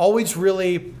 Always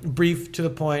really brief, to the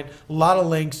point, a lot of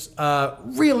links.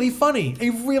 Really funny, a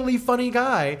really funny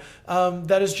guy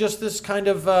that is just this kind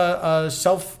of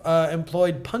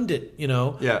self-employed pundit,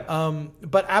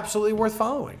 but absolutely worth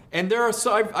following. And there are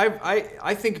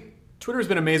I think Twitter's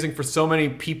been amazing for so many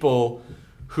people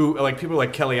who, like people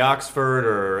like Kelly Oxford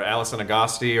or Alison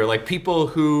Agosti, or like people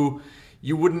who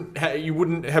you wouldn't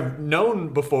have known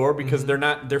before because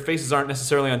their faces aren't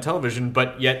necessarily on television,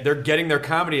 but yet they're getting their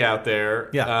comedy out there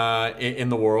in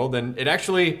the world, and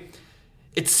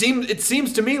it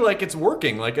seems to me like it's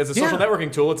working. Like as a social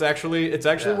networking tool, it's actually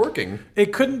working.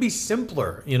 It couldn't be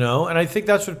simpler, and I think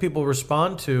that's what people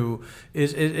respond to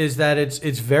is that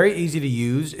it's very easy to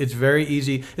use. It's very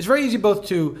easy both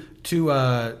to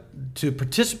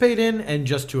participate in and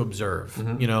just to observe.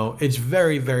 It's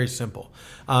very, very simple.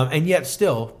 And yet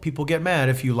still, people get mad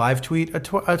if you live tweet a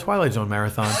Twilight Zone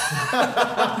marathon.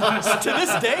 To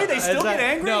this day, they still get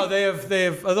angry? No, they have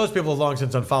those people have long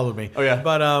since unfollowed me. Oh, yeah.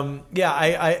 But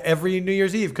I every New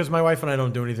Year's Eve, because my wife and I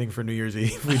don't do anything for New Year's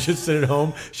Eve. We just sit at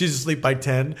home. She's asleep by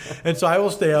 10. And so I will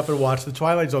stay up and watch the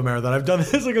Twilight Zone marathon. I've done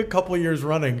this like a couple of years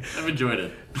running. I've enjoyed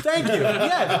it. Thank you.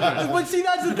 Yeah. But see,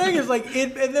 that's the thing, is like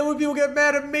and then when people get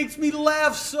mad, it makes me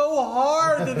laugh so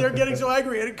hard that they're getting so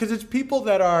angry. Because it's people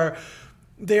that are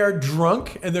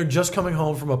drunk and they're just coming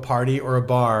home from a party or a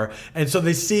bar, and so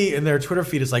they see in their Twitter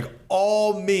feed it's like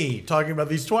all me talking about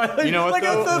these Twilight. You know what? Like the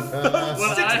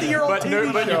 60-year-old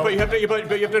TV show. But you have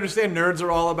to understand, nerds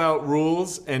are all about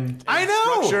rules and I know.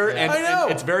 structure, and, I know.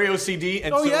 and it's very OCD.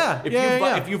 And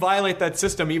if you violate that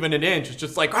system even an inch, it's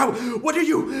just like, oh, what are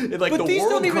you? Like but the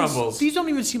world crumbles. These don't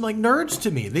even seem like nerds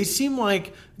to me. They seem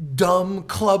like dumb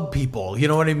club people. You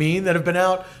know what I mean? That have been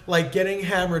out like getting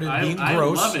hammered and being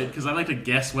gross. I love it because I like to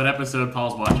guess what episode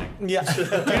Paul's watching. Yeah.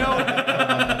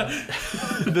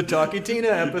 The Talking Tina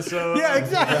episode. Yeah,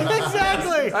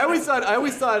 exactly. I always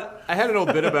thought I had an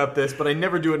old bit about this, but I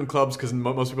never do it in clubs because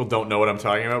most people don't know what I'm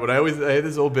talking about. But I had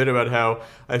this old bit about how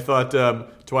I thought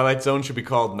Twilight Zone should be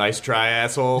called "Nice Try,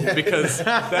 Asshole" because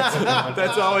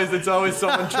it's always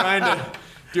someone trying to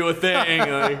do a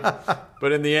thing,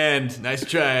 but in the end, nice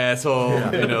try, asshole.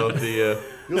 Yeah.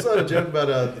 You also had a joke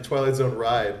about the Twilight Zone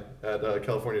ride at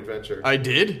California Adventure. I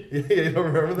did? Yeah, you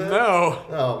don't remember that? No.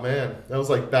 Oh, man. That was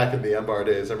like back in the M-Bar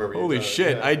days. I remember. Holy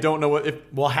shit. Yeah. I don't know what...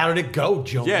 Well, how did it go,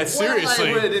 Joe? Yeah,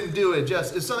 seriously. Well, I really didn't do it.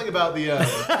 Just it's something about the...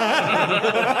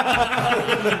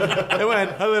 It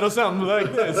went a little something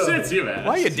like this. Since you asked.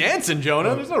 Why are you dancing,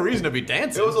 Jonah? There's no reason to be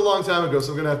dancing. It was a long time ago,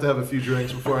 so I'm going to have a few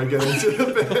drinks before I get into the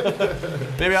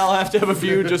bit. Maybe I'll have to have a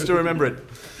few just to remember it.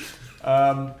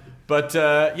 But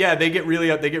they get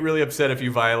really upset if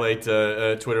you violate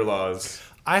Twitter laws.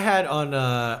 I had on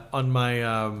my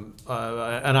an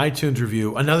iTunes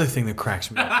review another thing that cracks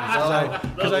me up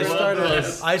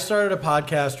because I started a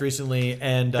podcast recently,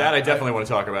 and that I definitely want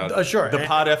to talk about. Sure, the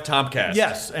Pod F Tomcast.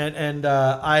 Yes, and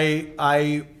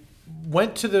I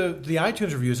went to the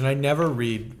iTunes reviews, and I never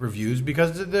read reviews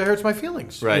because it hurts my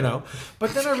feelings. Right.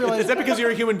 But then I realized, is that because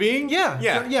you're a human being?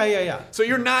 Yeah. So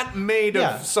you're not made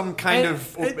of some kind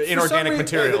of inorganic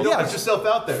material. Don't put yourself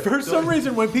out there. For some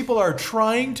reason, when people are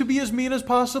trying to be as mean as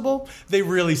possible, they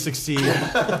really succeed.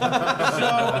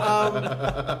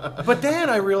 But then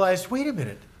I realized, wait a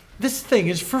minute. this thing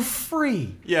is for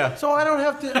free. Yeah. So I don't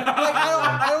have to.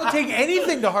 I don't take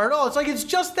anything to heart at all. It's like it's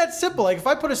just that simple. Like if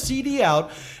I put a CD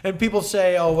out and people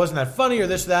say, "Oh, wasn't that funny?" or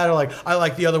this, that, or like, "I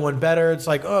like the other one better." It's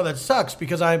like, "Oh, that sucks,"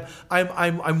 because I'm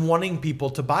wanting people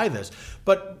to buy this.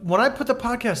 But when I put the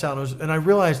podcast out and I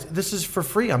realized this is for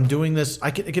free, I'm doing this.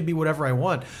 It could be whatever I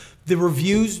want. The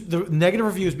negative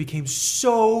reviews became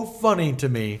so funny to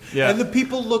me, and the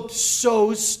people looked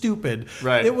so stupid.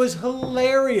 Right. It was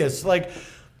hilarious. Like.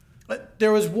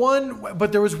 There was one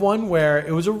where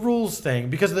it was a rules thing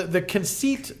because the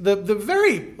conceit, the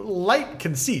very light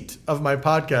conceit of my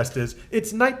podcast is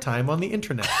it's nighttime on the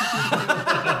internet.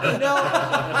 Now,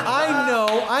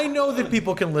 I know that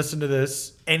people can listen to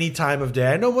this any time of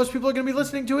day. I know most people are going to be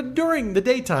listening to it during the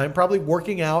daytime, probably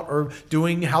working out or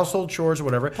doing household chores or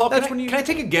whatever. Paul, can I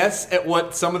take a guess at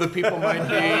what some of the people might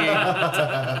be?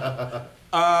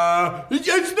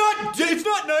 It's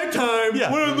not nighttime.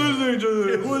 Yeah. What I'm listening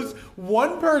to. It was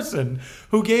one person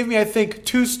who gave me, I think,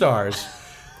 2 stars,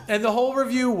 and the whole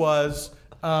review was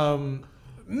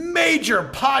major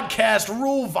podcast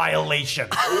rule violation.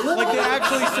 Like they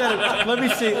actually said it. Let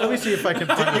me see if I can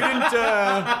find You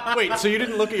didn't wait. So you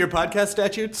didn't look at your podcast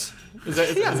statutes? Was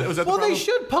that the well, problem? they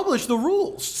should publish the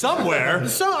rules Somewhere.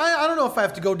 So I don't know if I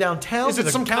have to go downtown. Is to it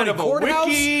the some kind county of a courthouse.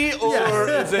 wiki, or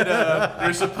is it a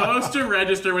You're supposed to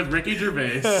register with Ricky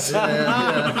Gervais.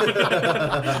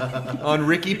 on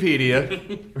Wikipedia?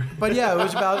 But yeah, it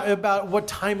was about what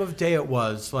time of day it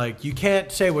was. Like you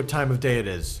can't say what time of day it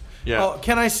is. Yeah. Oh,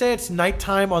 can I say it's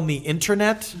nighttime on the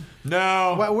internet?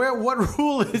 No. What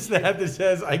rule is that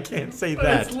says I can't say But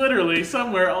that? it's literally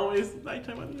somewhere always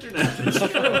nighttime on the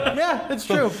internet. Yeah, it's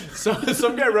true. So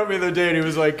some guy wrote me the other day, and he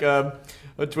was like, on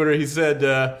Twitter, he said,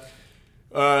 the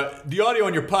audio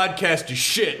on your podcast is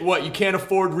shit. What, you can't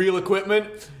afford real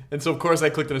equipment? And so, of course, I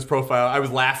clicked on his profile. I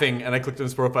was laughing, and I clicked on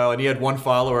his profile, and he had 1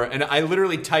 follower. And I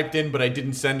literally typed in, but I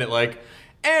didn't send it, like,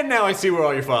 and now I see where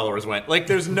all your followers went. Like,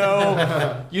 there's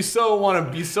no, you so want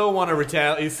to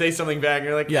retaliate, you say something back, and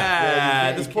you're like,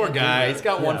 this poor guy, he's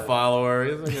got 1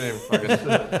 follower.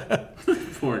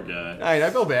 Poor guy. I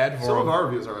feel bad for Some him. of our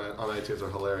reviews on iTunes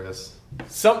are hilarious.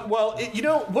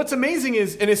 What's amazing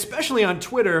is, and especially on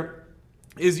Twitter,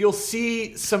 is you'll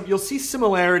see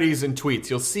similarities in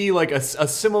tweets. You'll see like a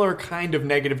similar kind of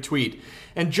negative tweet.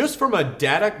 And just from a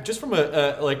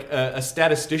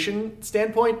statistician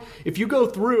standpoint, if you go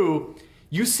through,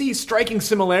 you see striking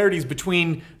similarities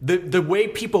between the way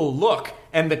people look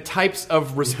and the types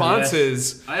of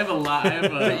responses. Yes. I have a lot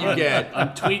that you get. On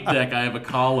TweetDeck, I have a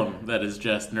column that is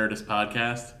just Nerdist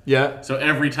Podcast. Yeah. So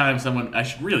every time I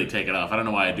should really take it off. I don't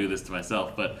know why I do this to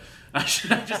myself, but I should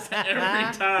just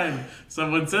every time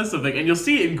someone says something, and you'll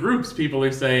see in groups people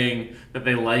are saying that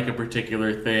they like a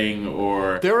particular thing,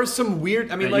 or There are some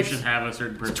weird. I mean, that like you should have a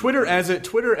certain person. Twitter as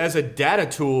a data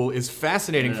tool is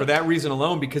fascinating for that reason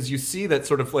alone, because you see that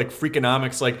sort of like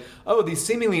freakonomics, like, oh, these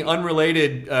seemingly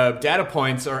unrelated data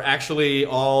points are actually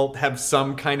all have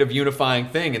some kind of unifying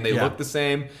thing, and they look the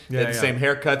same. They have the same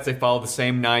haircuts. They follow the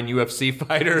same 9 UFC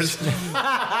fighters.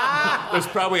 There's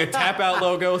probably a Tap Out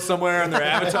logo somewhere on their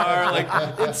avatar. Like,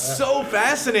 it's so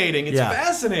fascinating. It's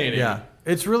fascinating. Yeah,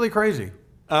 it's really crazy.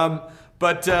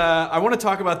 But I want to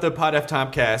talk about the Pod F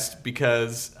Tomcast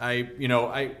because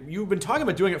you've been talking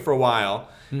about doing it for a while,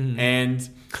 and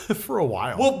For a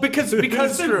while. well, because been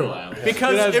a while.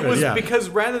 because it was yeah. because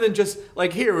rather than just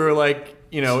like here we were like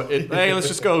hey, let's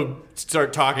just go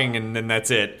start talking and then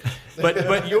that's it.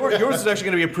 But yours is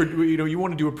actually going to be you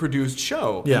want to do a produced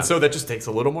show, Yeah. and so that just takes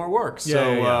a little more work.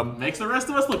 Makes the rest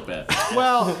of us look bad.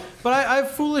 Well, but I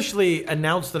foolishly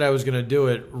announced that I was going to do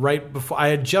it right before I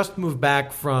had just moved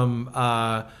back from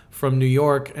New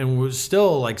York and was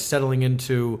still like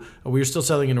we were still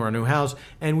settling into our new house,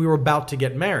 and we were about to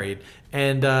get married.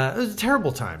 And it was a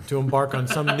terrible time to embark on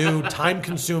some new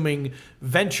time-consuming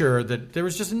venture that there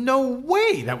was just no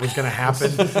way that was going to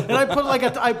happen. And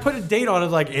I put a date on it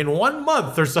like in 1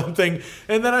 month or something,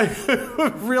 and then I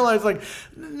realized like,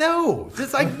 no,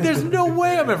 there's no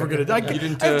way I'm ever going to. I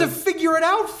have to figure it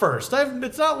out first.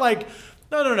 It's not like.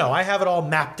 No. I have it all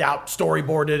mapped out,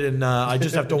 storyboarded, and I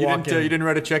just have to walk in. You didn't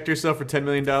write a check to yourself for $10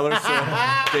 million,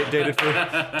 dated for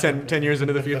 10 years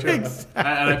into the future. And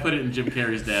I put it in Jim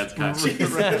Carrey's dad's contract.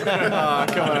 Oh,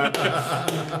 come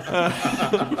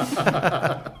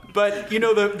on. But you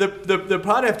know the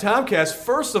Pod F Tomcast.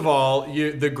 First of all,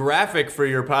 the graphic for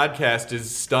your podcast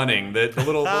is stunning. The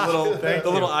little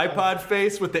iPod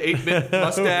face with the 8-bit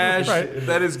mustache. Right.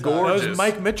 That is gorgeous. That was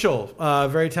Mike Mitchell,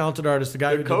 very talented artist, the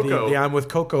guy who did the I'm with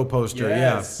Coco poster.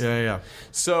 Yes. Yeah.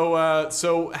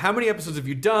 So how many episodes have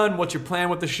you done? What's your plan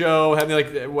with the show?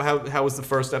 How was the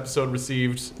first episode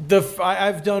received?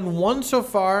 I've done one so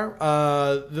far.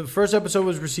 The first episode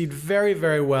was received very,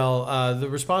 very well. The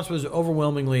response was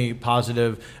overwhelmingly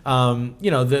positive.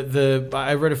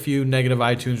 I read a few negative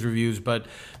iTunes reviews, but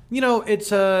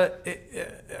it's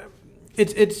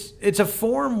a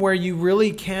form where you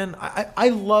really can. I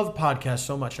love podcasts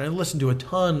so much, and I listen to a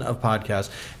ton of podcasts,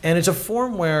 and it's a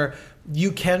form where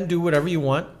you can do whatever you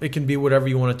want. It can be whatever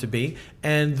you want it to be.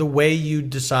 And the way you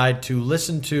decide to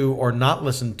listen to or not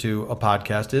listen to a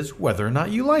podcast is whether or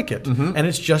not you like it. Mm-hmm. And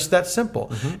it's just that simple.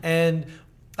 Mm-hmm. And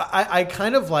I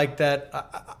kind of like that.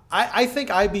 I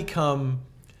think I become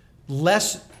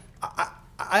less...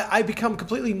 I become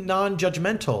completely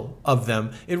non-judgmental of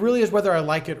them. It really is whether I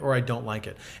like it or I don't like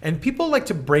it. And people like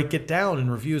to break it down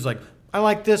in reviews like, I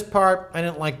like this part, I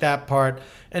didn't like that part.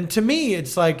 And to me,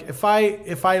 it's like if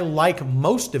I like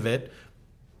most of it,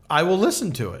 I will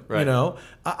listen to it. Right.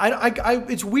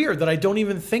 It's weird that I don't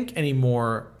even think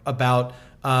anymore about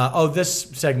this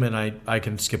segment I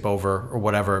can skip over or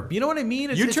whatever. You know what I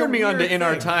mean? You turned me on to In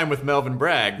Our Time with Melvin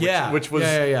Bragg,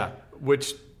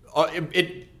 which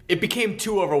it became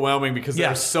too overwhelming because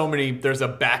there's a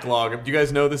backlog. Do you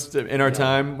guys know this In Our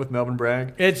Time with Melvin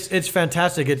Bragg? It's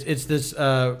fantastic. It's this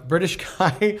British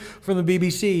guy from the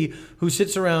BBC who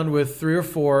sits around with 3 or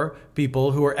 4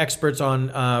 people who are experts on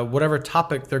whatever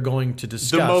topic they're going to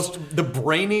discuss. The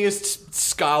brainiest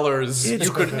scholars you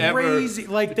could crazy.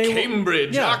 Ever. Like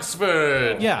Cambridge,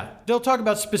 Oxford. Yeah, they'll talk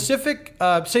about specific,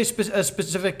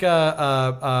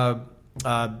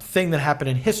 thing that happened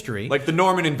in history. Like the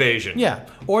Norman invasion. Yeah.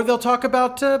 Or they'll talk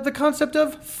about the concept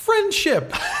of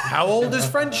friendship. How old is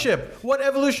friendship? What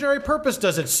evolutionary purpose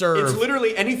does it serve? It's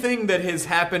literally anything that has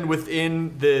happened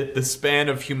within the span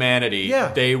of humanity,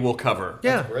 they will cover.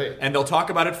 Yeah. That's great. And they'll talk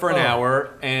about it for an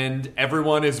hour, and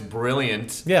everyone is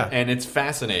brilliant. Yeah. And it's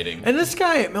fascinating. And this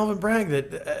guy, Melvin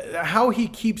Bragg, how he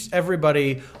keeps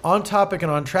everybody on topic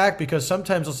and on track, because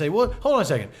sometimes he'll say, well, hold on a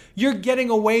second. You're getting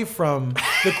away from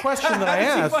the question that I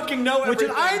asked. How does he fucking know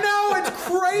everything? I know, it's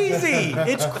crazy.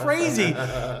 It's crazy.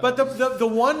 But the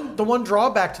one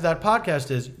drawback to that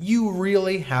podcast is you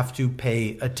really have to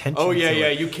pay attention to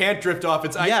it. You can't drift off.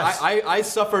 I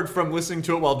suffered from listening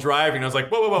to it while driving. I was like,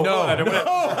 whoa. No,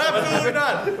 absolutely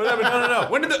not. What happened? No.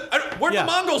 Where'd the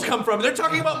Mongols come from? They're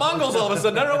talking about Mongols all of a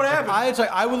sudden. I don't know what happened.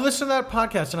 I would listen to that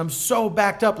podcast, and I'm so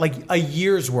backed up, like a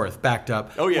year's worth backed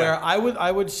up. Oh, yeah. Where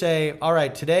I would say, all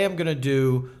right, today I'm going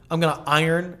to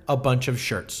iron a bunch of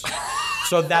shirts.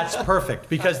 So that's perfect,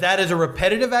 because that is a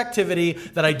repetitive activity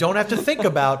that I don't have to think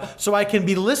about, so I can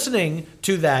be listening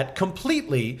to that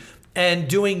completely and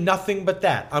doing nothing but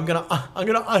that. I'm gonna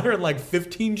iron like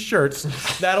 15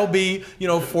 shirts. That'll be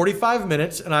 45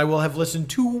 minutes, and I will have listened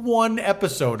to one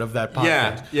episode of that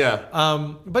podcast. Yeah.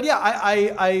 But yeah,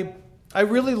 I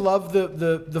really love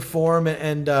the form,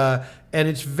 and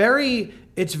it's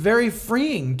very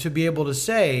freeing to be able to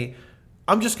say,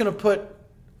 I'm just going to put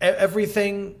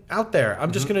everything out there.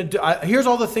 I'm just going to do. Here's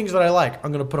all the things that I like.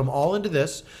 I'm going to put them all into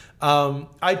this.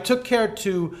 I took care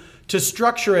to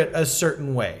structure it a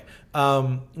certain way,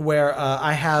 where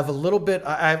I have a little bit.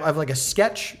 I have like a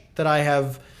sketch that I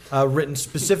have written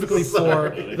specifically for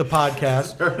the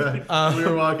podcast. We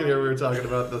were walking here. We were talking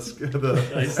about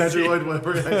the Andrew Lloyd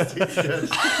Webber Ice-T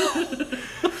sketch.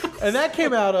 And that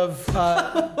came out of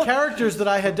characters that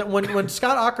I had done. When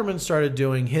Scott Aukerman started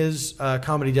doing his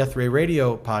Comedy Death Ray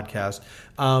Radio podcast,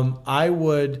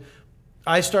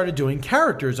 I started doing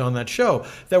characters on that show.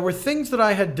 There were things that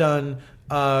I had done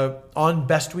on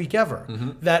Best Week Ever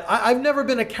that I've never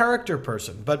been a character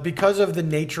person, but because of the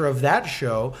nature of that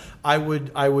show, I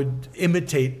would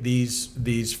imitate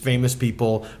these famous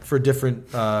people for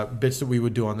different bits that we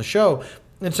would do on the show.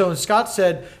 And so Scott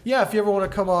said, yeah, if you ever want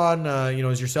to come on,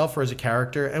 as yourself or as a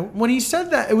character. And when he said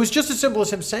that, it was just as simple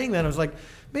as him saying that. I was like,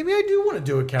 maybe I do want to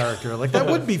do a character. Like, that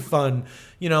would be fun.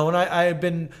 And I had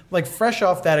been like fresh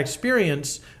off that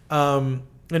experience and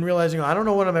realizing, I don't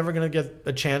know when I'm ever going to get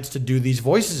a chance to do these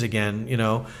voices again,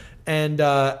 And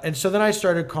so then I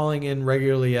started calling in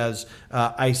regularly as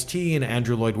Ice-T and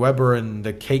Andrew Lloyd Webber and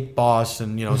the Cake Boss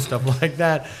and, stuff like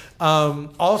that.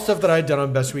 All stuff that I'd done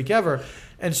on Best Week Ever.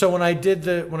 And so when I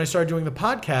started doing the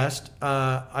podcast,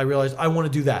 I realized I want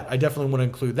to do that. I definitely want to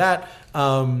include that.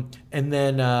 And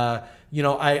then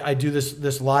I do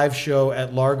this live show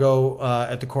at Largo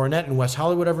at the Coronet in West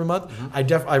Hollywood every month.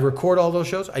 I record all those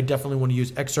shows. I definitely want to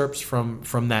use excerpts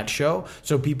from that show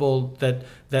so people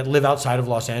that live outside of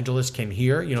Los Angeles can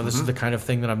hear. This is the kind of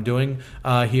thing that I'm doing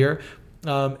here.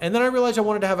 And then I realized I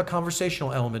wanted to have a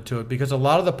conversational element to it because a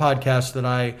lot of the podcasts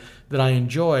that I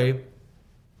enjoy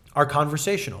are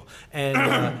conversational and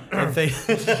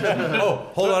oh,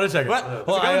 hold on a second. What?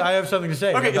 Well, I have something to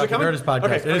say about the Nerdist podcast.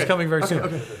 Okay, It is coming very soon.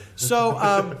 Okay. So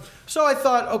I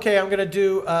thought, okay, I'm going to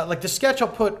do like the sketch I'll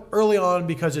put early on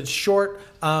because it's short.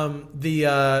 The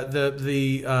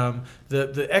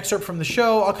excerpt from the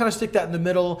show, I'll kind of stick that in the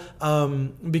middle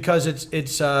because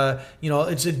it's a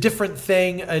different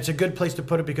thing. It's a good place to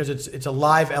put it because it's a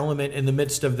live element in the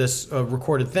midst of this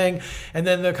recorded thing. And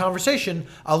then the conversation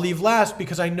I'll leave last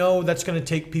because I know that's going to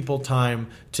take people time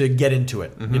to get into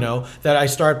it. That I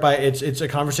start by it's a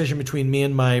conversation between me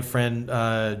and my friend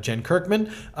Jen Kirkman,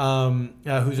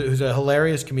 who's a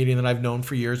hilarious comedian that I've known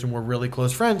for years and we're really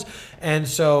close friends. And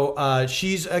so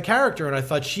she's a character, and I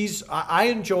thought I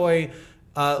enjoy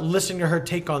listening to her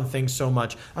take on things so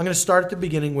much. I'm going to start at the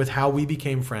beginning with how we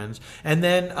became friends, and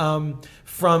then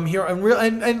from here,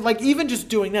 and like even just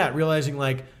doing that, realizing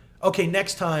like, okay,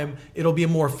 next time it'll be a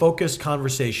more focused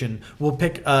conversation. We'll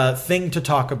pick a thing to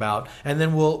talk about, and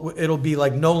then it'll be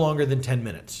like no longer than 10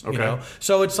 minutes. Okay.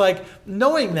 So it's like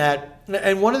knowing that.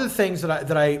 And one of the things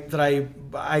that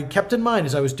I kept in mind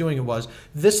as I was doing it was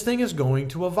this thing is going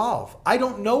to evolve. I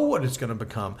don't know what it's going to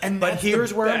become, but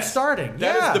here's where I'm starting.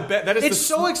 It's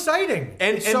so exciting.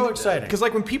 It's so exciting. Because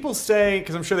like when people say,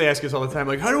 because I'm sure they ask us all the time,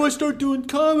 like, how do I start doing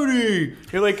comedy?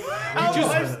 You're like, how do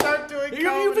I start doing comedy?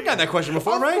 You've gotten that question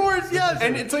before, right? Of course, yes.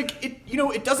 And it's like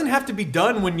it doesn't have to be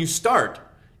done when you start.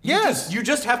 You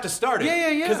just have to start it.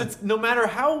 Yeah. Because it's no matter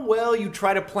how well you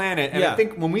try to plan it. And Yeah. I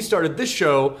think when we started this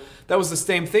show, that was the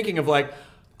same thinking of like,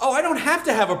 oh, I don't have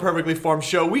to have a perfectly formed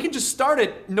show. We can just start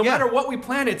it. No matter what we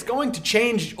plan, it's going to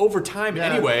change over time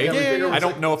anyway. I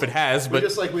don't know if it has, but we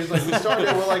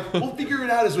started. We're like, we'll figure it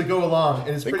out as we go along. And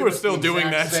it's I think we're still doing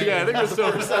that. Yeah, I think we're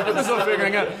still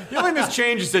figuring out. The only thing that's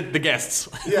changed is that the guests.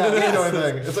 Yeah, that's the only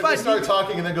thing. It's like we start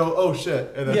talking and then go, oh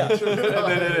shit, and then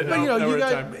But you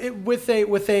got with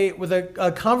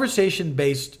a conversation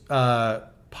based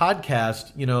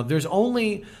podcast,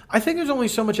 I think there's only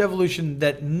so much evolution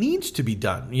that needs to be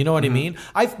done. You know what I mean?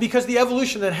 Because the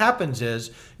evolution that happens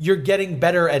is you're getting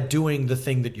better at doing the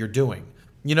thing that you're doing.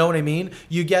 You know what I mean?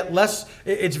 You get less.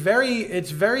 It's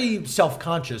very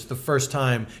self-conscious the first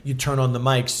time you turn on the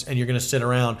mics and you're going to sit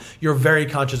around. You're very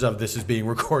conscious of this is being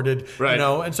recorded. Right.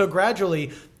 And so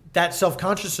gradually that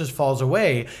self-consciousness falls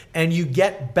away and you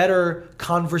get better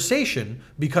conversation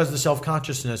because the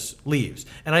self-consciousness leaves.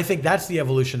 And I think that's the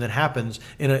evolution that happens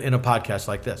in a podcast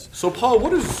like this. So, Paul,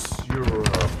 what is your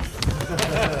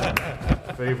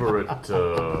favorite?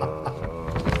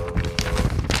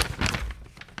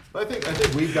 I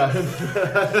think we've gotten.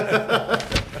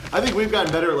 I think we've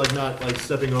gotten better at not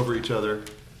stepping over each other.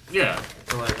 Yeah.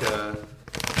 Or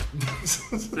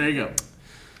There you go.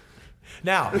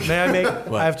 Now,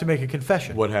 I have to make a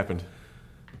confession. What happened?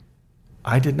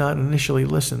 I did not initially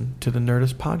listen to the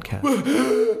Nerdist podcast.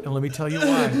 And let me tell you why.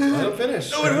 Let him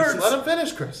finish. No, it hurts. Let him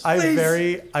finish, Chris.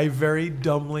 I very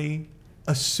dumbly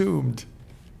assumed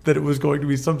that it was going to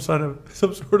be some sort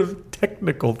of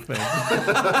technical thing.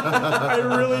 I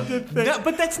really did think. No,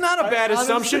 but that's not a bad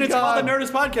assumption. It's called the Nerdist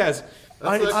Podcast.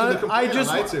 That's the complaint on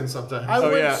iTunes sometimes.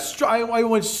 I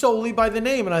went solely by the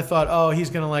name, and I thought, oh,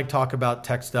 he's going to talk about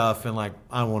tech stuff, and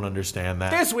I won't understand that.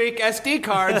 This week, SD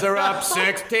cards are up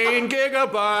 16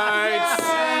 gigabytes.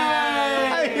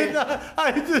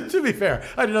 To be fair,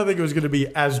 I did not think it was going to be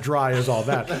as dry as all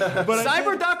that. But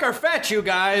Cyberduck or Fetch, you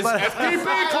guys.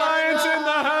 FTP clients in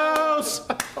the house.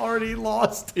 Already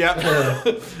lost. Yeah.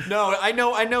 No, I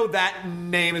know that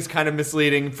name is kind of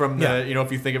misleading from the,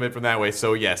 if you think of it from that way.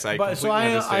 So yes, I understand.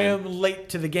 I am late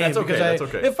to the game. That's okay. That's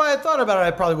okay. If I had thought about it,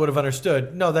 I probably would have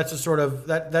understood. No, that's a sort of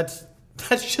that's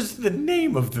just the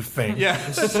name of the thing. Yeah.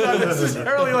 It's not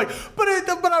necessarily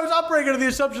but I was operating under the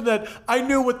assumption that I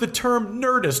knew what the term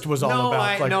Nerdist was all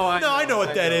about. I know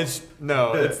what that is.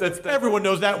 No, that's everyone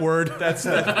knows that word. That's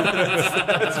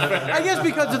I guess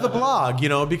because of the blog,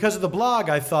 because of the blog,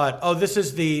 I thought, oh, this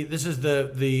is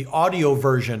the audio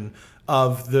version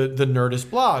of the Nerdist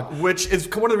blog, which is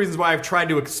one of the reasons why I've tried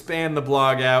to expand the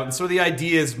blog out. And so the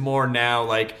idea is more now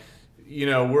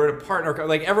we're at a partner,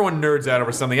 like everyone nerds out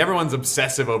over something, everyone's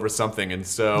obsessive over something, and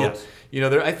so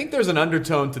I think there's an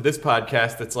undertone to this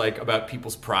podcast that's like about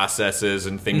people's processes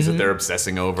and things that they're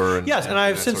obsessing over. And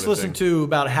I've since listened to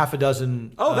about half a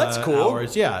dozen. Oh, that's cool.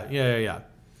 Hours. Yeah.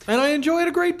 And I enjoy it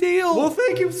a great deal. Well,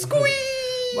 thank you.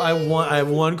 Squeeze. I have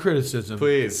one criticism.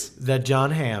 Please. That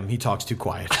John Hamm, he talks too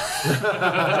quiet.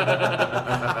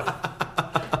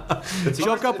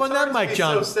 Choke up on that mic,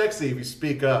 John. It's so sexy if you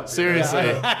speak up.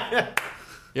 Seriously.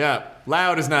 Yeah,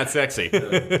 loud is not sexy.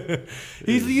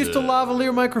 He's used to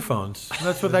lavalier microphones.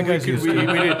 That's what that guy's used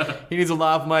to. He needs a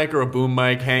lav mic or a boom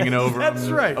mic hanging over him. That's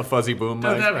right. A fuzzy boom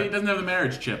mic. He doesn't have the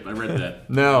marriage chip. I read that.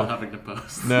 No. On the Huffington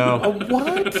Post. No.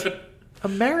 What? A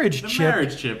marriage The chip?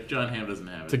 marriage chip. John Hamm doesn't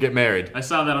have it. To get married. I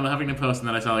saw that on the Huffington Post, and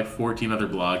then I saw like 14 other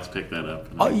blogs pick that up.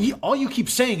 All you keep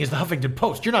saying is the Huffington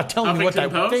Post. You're not telling me what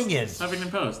that thing is. Huffington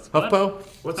Post. HuffPo?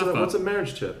 What's a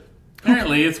marriage chip?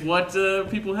 Apparently, it's what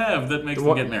people have that makes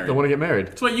them get married. They want to get married.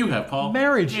 It's what you have, Paul.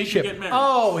 Marriage Makes chip. you get married.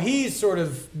 Oh, he's sort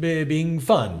of being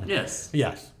fun. Yes.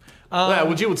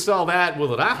 Would you install that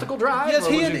with an optical drive? Yes,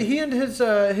 or he and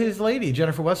his lady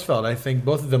Jennifer Westfeld. I think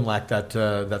both of them lack that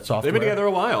software. They've been together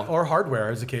a while, or hardware,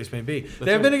 as the case may be.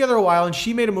 They've been together a while, and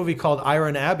she made a movie called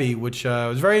Iron Abbey, which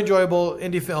was very enjoyable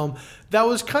indie film that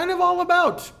was kind of all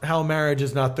about how marriage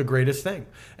is not the greatest thing.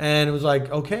 And it was like,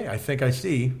 okay, I think I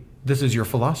see. This is your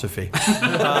philosophy.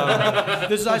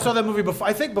 I saw that movie before.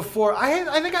 I think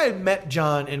I had met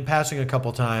John in passing a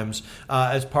couple times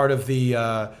as part of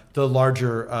the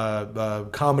larger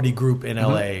comedy group in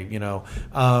LA.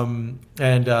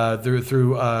 And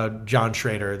through John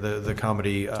Schrader, the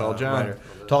comedy Tall John. writer.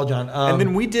 Tall John. And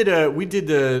then we did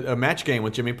a match game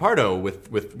with Jimmy Pardo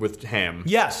with Hamm.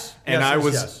 Yes. And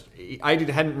Yes. I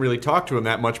hadn't really talked to him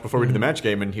that much before we did the match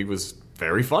game, and he was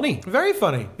very funny. Very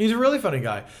funny. He's a really funny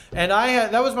guy. And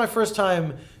that was my first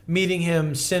time meeting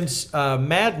him since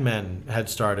Mad Men had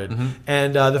started.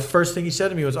 And the first thing he said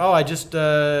to me was, "Oh, I just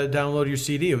downloaded your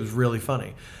CD. It was really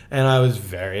funny." And I was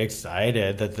very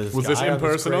excited that this Was guy this on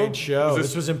impersonal? This great show.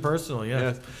 This was impersonal,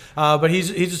 yes. But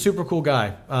he's a super cool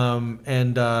guy,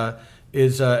 and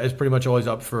is pretty much always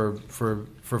up for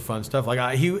fun stuff.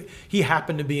 Like he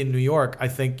happened to be in New York. I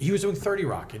think he was doing 30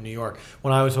 Rock in New York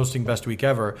when I was hosting Best Week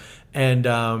Ever, and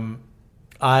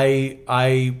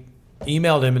I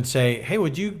emailed him and say, "Hey,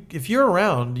 if you're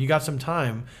around, you got some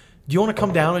time, do you want to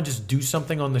come down and just do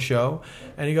something on the show?"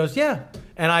 And he goes, "Yeah."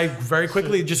 And I very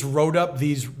quickly just wrote up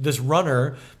this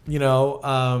runner,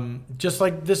 just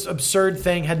like this absurd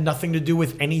thing, had nothing to do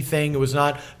with anything. It was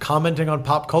not commenting on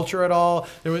pop culture at all.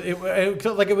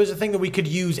 It was a thing that we could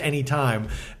use anytime.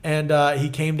 And he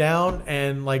came down,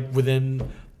 and like within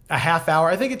a half hour,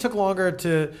 I think it took longer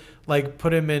to like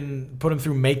put him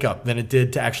through makeup than it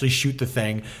did to actually shoot the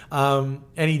thing. And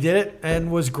he did it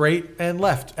and was great and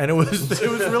left. And it was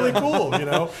really cool,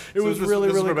 It was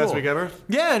really cool. Best Week Ever?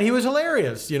 Yeah, and he was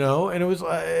hilarious, And it was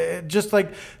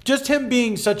just him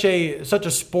being such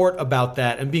a sport about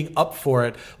that and being up for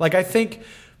it. Like I think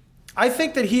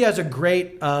that he has a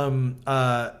great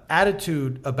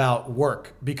attitude about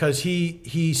work because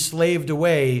he slaved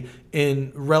away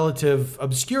in relative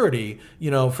obscurity,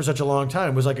 for such a long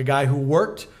time. Was like a guy who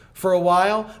worked for a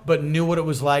while but knew what it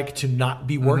was like to not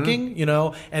be working,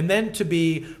 and then to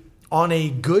be on a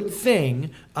good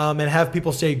thing and have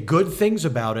people say good things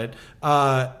about it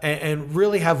and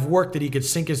really have work that he could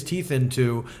sink his teeth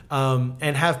into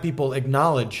and have people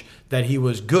acknowledge that he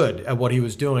was good at what he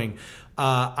was doing.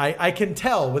 I can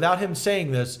tell without him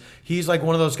saying this, he's like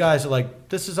one of those guys that like,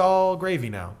 this is all gravy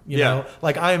now. You know?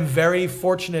 Like I am very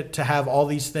fortunate to have all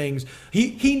these things.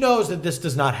 He knows that this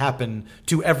does not happen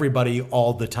to everybody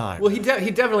all the time. Well, he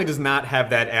definitely does not have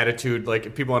that attitude.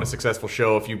 Like people on a successful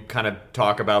show, if you kind of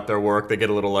talk about their work, they get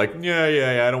a little like,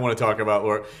 yeah, I don't want to talk about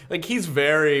work. Like he's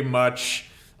very much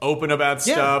open about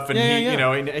stuff, and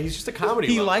he's just a comedy.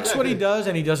 He likes what he does,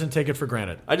 and he doesn't take it for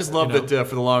granted. I just love that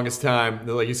for the longest time,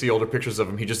 like you see older pictures of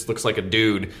him, he just looks like a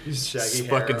dude. He's shaggy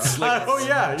fucking hair.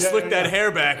 Slick. Slick that hair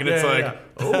back, and it's like,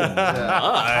 oh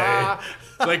my.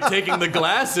 It's like taking the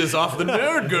glasses off the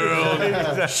nerd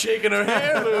girl, shaking her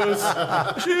hair loose.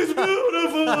 She's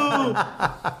beautiful.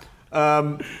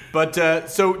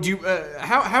 So do you?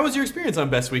 How was your experience on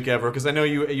Best Week Ever? Because I know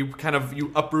you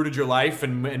uprooted your life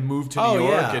and moved to New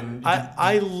York. Yeah. And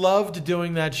I loved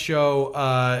doing that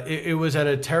show. It was at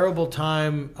a terrible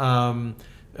time.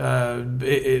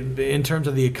 In terms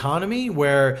of the economy,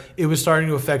 where it was starting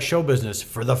to affect show business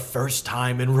for the first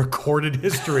time in recorded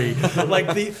history. Like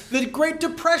the Great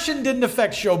Depression didn't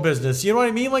affect show business. You know what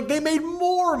I mean? Like they made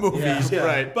more movies,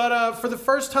 right? But for the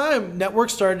first time,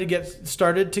 networks started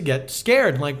to get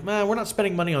scared. Like, man, we're not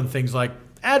spending money on things like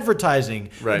advertising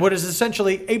Right. what is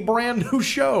essentially a brand new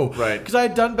show. Right. Because I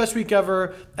had done Best Week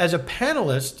Ever as a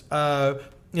panelist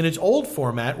in its old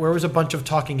format where it was a bunch of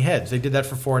talking heads. They did that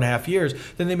for 4.5 years.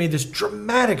 Then they made this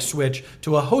dramatic switch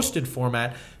to a hosted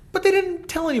format. But they didn't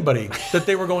tell anybody that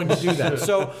they were going to do that.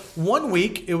 So one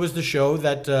week, it was the show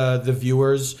that the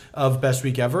viewers of Best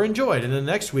Week Ever enjoyed. And then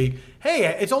the next week, hey,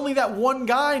 it's only that one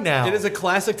guy now. It is a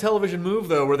classic television move,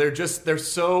 though, where they're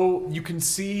so, you can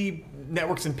see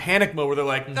networks in panic mode where they're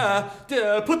like,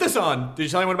 put this on. Did you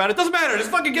tell anyone about it? Doesn't matter. Just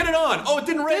fucking get it on. Oh, it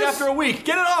didn't rain after a week.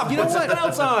 Get it off. You know Put what? something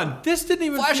else on. This didn't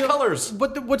even Flash feel, colors.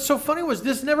 But what's so funny was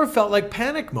this never felt like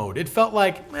panic mode. It felt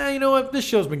like, you know what? This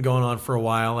show's been going on for a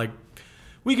while. Like,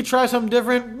 we could try something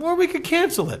different, or we could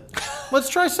cancel it. Let's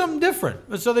try something different.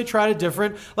 And so they tried it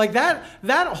different. Like that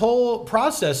whole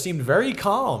process seemed very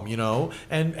calm, you know,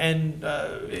 and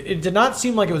it did not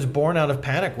seem like it was born out of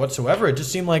panic whatsoever. It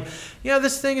just seemed like,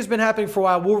 this thing has been happening for a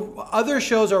while. Other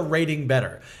shows are rating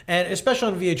better, and especially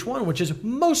on VH1, which is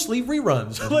mostly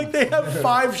reruns. Like they have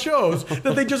 5 shows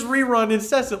that they just rerun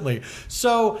incessantly.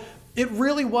 So it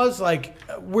really was like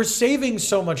we're saving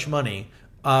so much money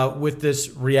with this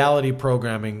reality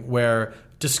programming where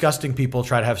disgusting people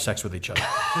try to have sex with each other.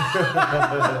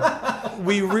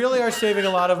 We really are saving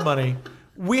a lot of money.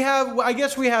 I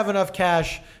guess we have enough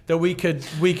cash that we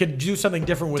could do something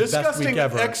different with Best Week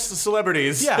Ever. Disgusting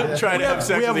ex-celebrities trying to have sex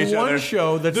with each other. We have one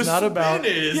show that's not about...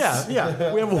 spin is-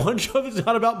 Yeah. We have one show that's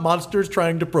not about monsters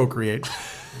trying to procreate.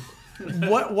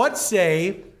 What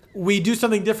say we do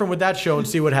something different with that show and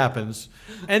see what happens?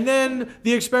 And then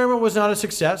the experiment was not a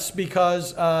success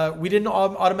because we didn't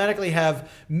automatically have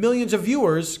millions of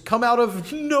viewers come out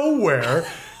of nowhere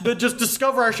that just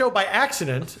discover our show by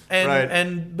accident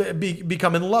and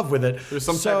become in love with it. There's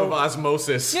some type of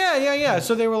osmosis. Yeah.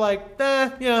 So they were like,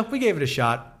 we gave it a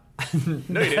shot.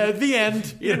 No, you didn't. At the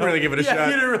end. You didn't really give it a shot.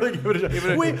 You didn't really give it a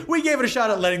shot. We gave it a shot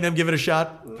at letting them give it a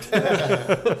shot.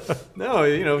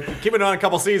 No, keeping it on a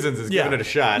couple seasons is giving it a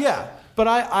shot. Yeah. But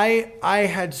I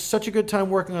had such a good time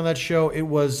working on that show. It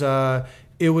was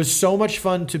so much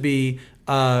fun to be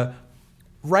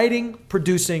writing,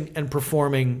 producing, and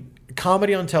performing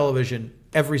comedy on television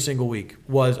every single week.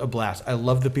 Was a blast. I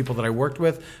loved the people that I worked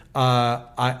with.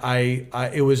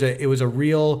 It was a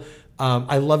real.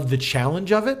 I loved the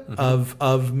challenge of it,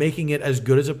 of making it as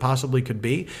good as it possibly could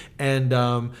be.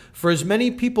 And for as many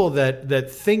people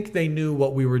that think they knew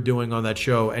what we were doing on that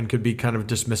show and could be kind of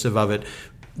dismissive of it,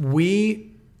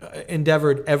 we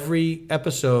endeavored every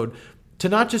episode to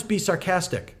not just be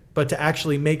sarcastic, but to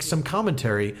actually make some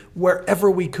commentary wherever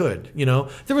we could.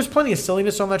 There was plenty of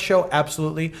silliness on that show,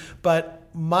 absolutely. But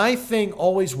my thing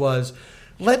always was,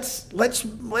 let's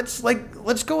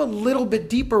go a little bit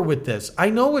deeper with this. I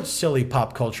know it's silly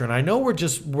pop culture, and I know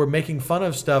we're making fun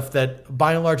of stuff that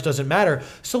by and large doesn't matter.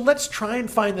 So let's try and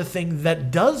find the thing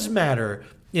that does matter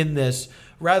in this,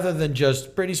 rather than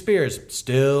just Britney Spears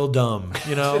still dumb.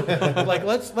 Like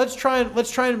let's try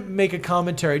and make a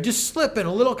commentary. Just slip in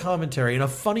a little commentary in a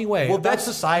funny way. Well, that's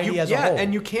society as a whole.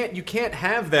 And you can't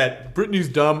have that Britney's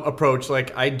dumb approach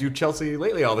like I do Chelsea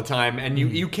Lately all the time, and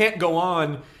you can't go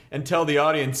on and tell the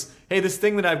audience, hey, this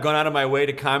thing that I've gone out of my way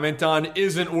to comment on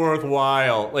isn't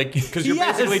worthwhile. Like, because you're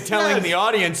basically telling the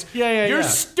audience, you're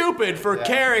stupid for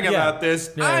caring about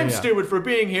this. I'm stupid for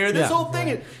being here. This whole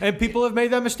thing. And people have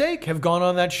made that mistake, have gone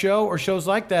on that show or shows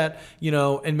like that,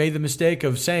 and made the mistake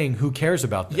of saying, who cares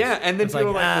about this? Yeah, and then it's like,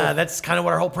 that's kind of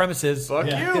what our whole premise is. Fuck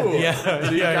you. Yeah.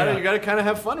 So you gotta kind of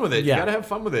have fun with it. Yeah. You gotta have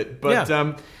fun with it. But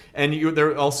and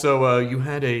there also you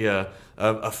had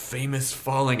a famous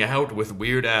falling out with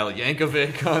Weird Al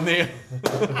Yankovic on the.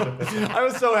 I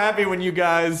was so happy when you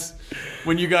guys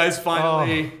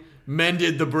finally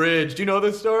mended the bridge. Do you know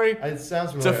this story? It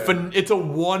sounds familiar. It's a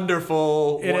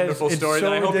wonderful story so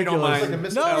that I hope you don't ridiculous. mind. Like a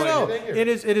No. mystery.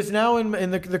 It is now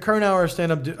in the current hour of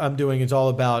stand up I'm doing is all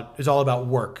about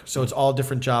work. So it's all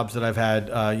different jobs that I've had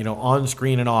on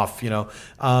screen and off.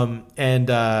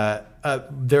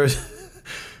 There's.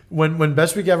 When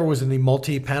Best Week Ever was in the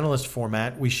multi-panelist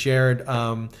format, we shared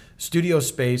studio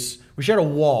space. We shared a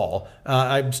wall.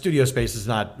 Studio space is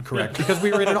not correct because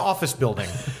we were in an office building.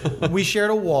 We shared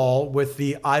a wall with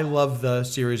the I Love the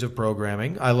series of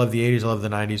programming. I love the 80s, I love the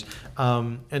 90s.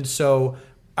 And so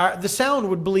the sound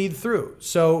would bleed through.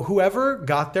 So whoever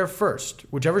got there first,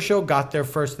 whichever show got there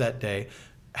first that day,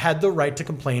 had the right to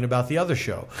complain about the other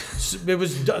show. That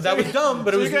was dumb,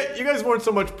 but So it was. you guys weren't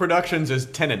so much productions as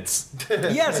tenants.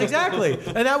 Yes, exactly,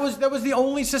 and that was the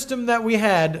only system that we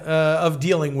had of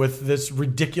dealing with this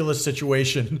ridiculous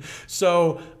situation.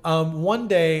 So one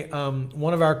day,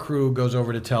 one of our crew goes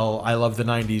over to tell I Love the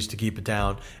 90s to keep it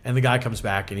down, and the guy comes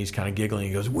back and he's kind of giggling.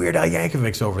 He goes, "Weird Al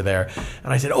Yankovic's over there,"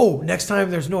 and I said, "Oh, next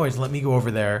time there's noise, let me go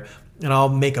over there. And I'll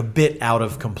make a bit out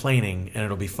of complaining, and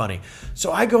it'll be funny."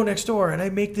 So I go next door, and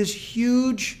I make this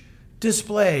huge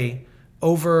display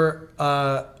over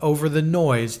the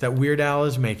noise that Weird Al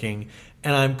is making,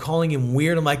 and I'm calling him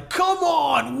weird. I'm like, "Come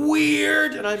on,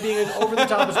 weird!" And I'm being as over the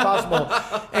top as possible.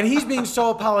 And he's being so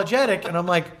apologetic, and I'm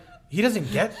like, he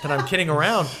doesn't get that I'm kidding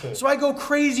around. So I go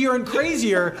crazier and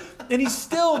crazier, and he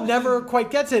still never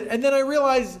quite gets it. And then I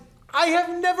realize, I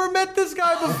have never met this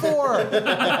guy before.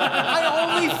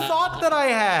 I only thought that I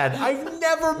had. I've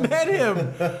never met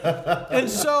him. And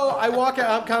so I walk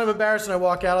out. I'm kind of embarrassed, and I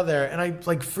walk out of there. And I,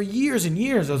 like, for years and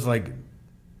years, I was like,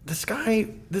 this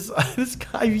guy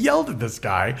yelled at this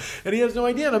guy, and he has no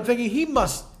idea. And I'm thinking, he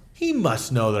must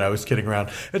know that I was kidding around.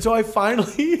 And so I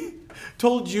finally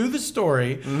told you the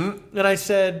story, and I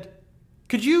said,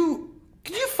 could you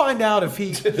find out if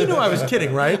he knew I was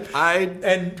kidding, right?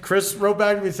 And Chris wrote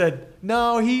back to me and said,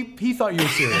 no, he thought you were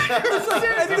serious. At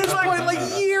this point,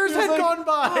 like, years had gone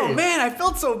by. Oh man, I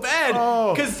felt so bad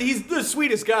because he's the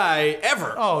sweetest guy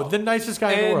ever. Oh, the nicest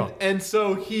guy in the world. And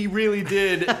so he really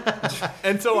did.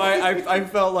 And so I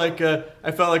felt like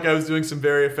I was doing some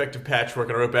very effective patchwork,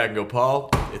 and I wrote back and go, "Paul,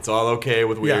 it's all okay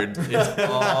with Weird. Yeah. Everything's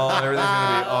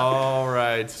gonna be all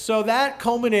right." So that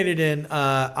culminated in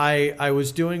I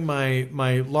was doing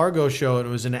my Largo show, and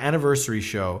it was an anniversary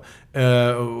show. It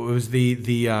was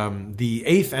the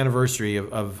 8th anniversary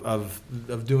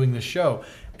of doing this show.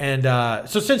 And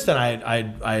so since then,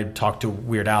 I had talked to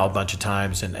Weird Al a bunch of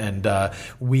times, and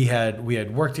we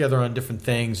had worked together on different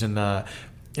things, and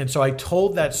so I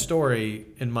told that story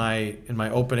in my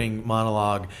opening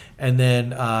monologue, and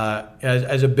then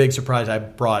as a big surprise, I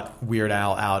brought Weird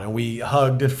Al out, and we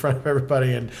hugged in front of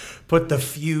everybody and put the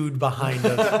feud behind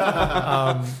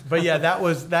us. But yeah,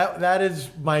 that is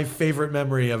my favorite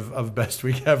memory of Best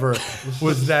Week Ever,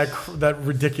 was that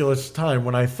ridiculous time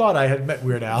when I thought I had met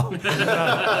Weird Al.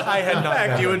 I had not. In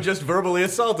fact, you had just verbally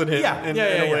assaulted him in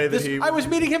a way that he... I was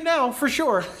meeting him now, for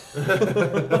sure.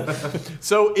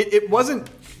 So it wasn't...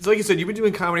 So like you said, you've been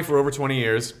doing comedy for over 20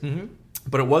 years. Mm-hmm.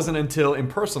 But it wasn't until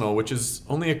Impersonal, which is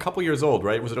only a couple years old,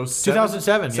 right? Was it 07?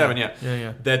 2007,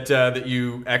 yeah. That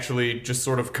you actually just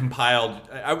sort of compiled.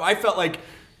 I felt like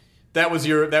that was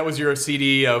your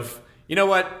CD of, you know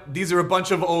what? These are a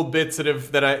bunch of old bits that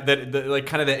like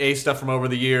kind of the A stuff from over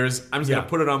the years. I'm just gonna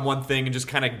put it on one thing and just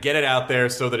kind of get it out there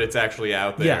so that it's actually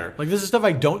out there. Yeah, like this is stuff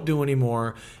I don't do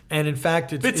anymore, and in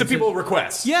fact, it's bits of people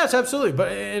request. Yes, absolutely.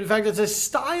 But in fact, it's a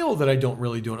style that I don't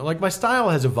really do. Like my style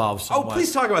has evolved somewhat. Oh,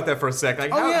 please talk about that for a sec.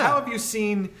 Like, how have you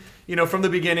seen? You know, from the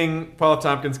beginning, Paul F.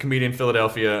 Tompkins, comedian,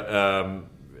 Philadelphia,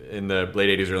 in the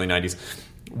late '80s, early '90s.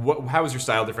 How was your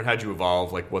style different? How'd you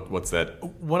evolve? Like, what's that?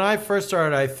 When I first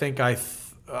started, I think I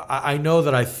know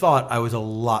that I thought I was a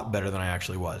lot better than I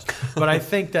actually was. But I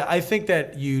think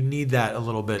that you need that a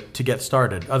little bit to get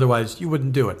started. Otherwise, you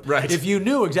wouldn't do it. Right. If you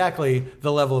knew exactly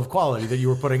the level of quality that you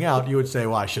were putting out, you would say,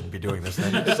 "Well, I shouldn't be doing this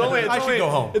then. I should go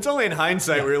home." It's only in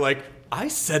hindsight where you're like, I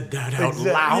said that out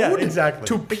loud. Yeah, exactly.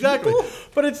 To people? Exactly.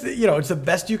 But it's it's the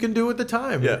best you can do at the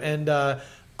time. Yeah. And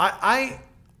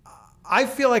I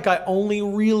feel like I only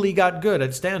really got good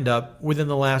at stand-up within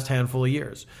the last handful of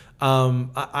years.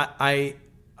 I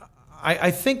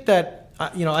think that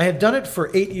I had done it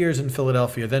for 8 years in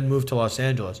Philadelphia, then moved to Los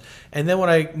Angeles, and then when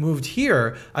I moved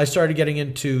here, I started getting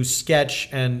into sketch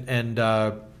and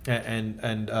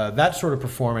that sort of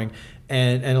performing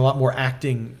and a lot more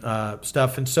acting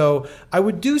stuff. And so I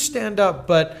would do stand-up,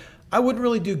 but I wouldn't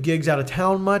really do gigs out of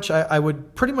town much. I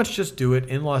would pretty much just do it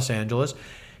in Los Angeles.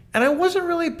 And I wasn't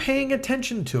really paying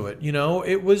attention to it.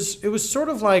 It was sort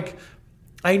of like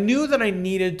I knew that I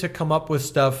needed to come up with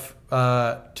stuff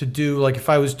to do. Like if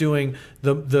I was doing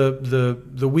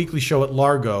the weekly show at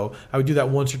Largo, I would do that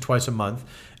once or twice a month.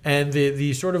 And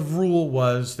the sort of rule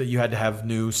was that you had to have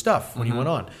new stuff when you went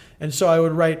on. And so I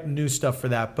would write new stuff for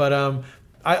that. But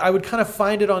I would kind of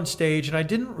find it on stage, and I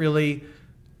didn't really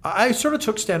I sort of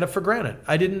took stand up for granted.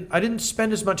 I didn't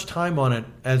spend as much time on it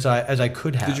as I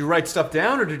could have. Did you write stuff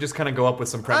down, or did you just kind of go up with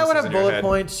some premises? I would have in your bullet head?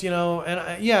 points,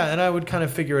 and I would kind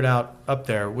of figure it out up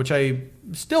there, which I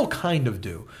still kind of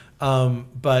do.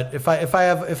 But if I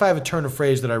have a turn of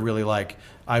phrase that I really like,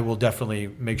 I will definitely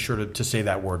make sure to say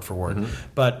that word for word. Mm-hmm.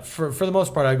 But for the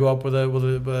most part, I go up with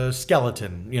a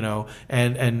skeleton,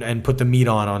 and put the meat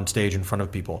on stage in front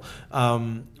of people.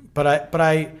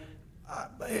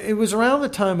 It was around the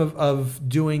time of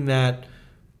doing that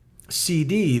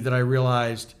CD that I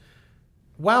realized,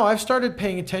 wow, I've started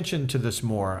paying attention to this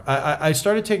more. I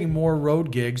started taking more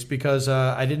road gigs because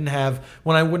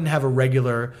when I wouldn't have a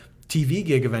regular TV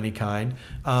gig of any kind,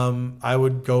 I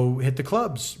would go hit the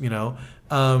clubs,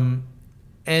 and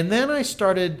then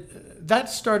that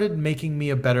started making me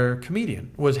a better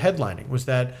comedian, was headlining, was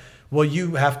that, well,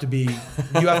 you have to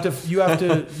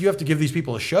give these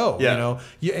people a show, Yeah.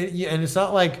 And it's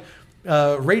not like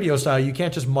radio style. You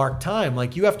can't just mark time.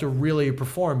 Like, you have to really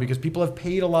perform because people have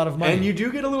paid a lot of money. And you do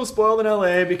get a little spoiled in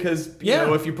LA because you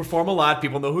know, if you perform a lot,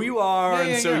 people know who you are,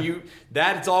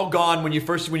 it's all gone when you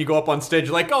go up on stage.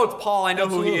 You're like, oh, it's Paul. I know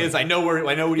who he is. I know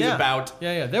what he's about.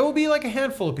 Yeah. There will be like a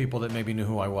handful of people that maybe knew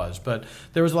who I was, but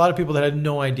there was a lot of people that had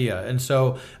no idea, and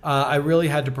so I really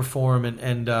had to perform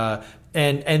and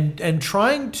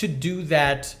trying to do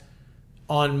that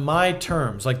on my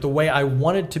terms, like the way I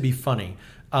wanted to be funny.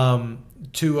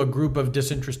 To a group of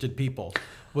disinterested people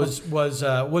was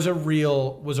a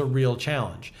real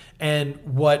challenge. And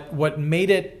what made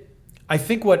it, I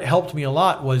think what helped me a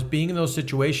lot was being in those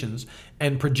situations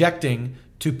and projecting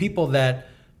to people that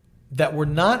were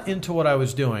not into what I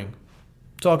was doing.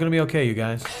 It's all going to be okay, you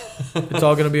guys. It's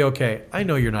all going to be okay. I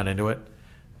know you're not into it.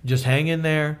 Just hang in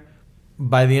there.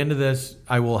 By the end of this,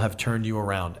 I will have turned you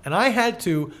around. And I had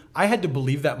to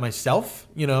believe that myself,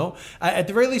 at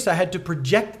the very least, I had to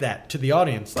project that to the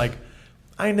audience. Like,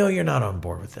 I know you're not on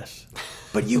board with this,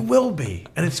 but you will be,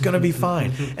 and it's going to be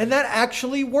fine. And that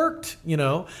actually worked,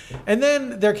 And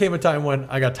then there came a time when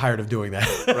I got tired of doing that,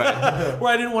 right.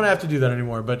 Where I didn't want to have to do that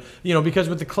anymore. But, because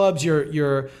with the clubs,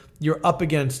 you're up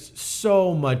against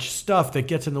so much stuff that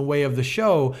gets in the way of the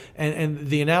show. And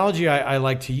the analogy I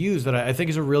like to use that I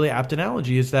think is a really apt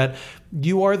analogy is that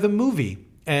you are the movie.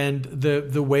 And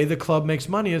the way the club makes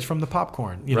money is from the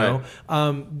popcorn. Right.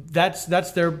 That's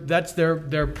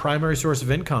their primary source of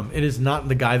income. It is not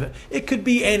the guy that it could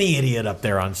be any idiot up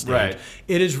there on stage. Right.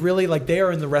 It is really like they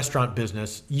are in the restaurant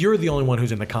business. You're the only one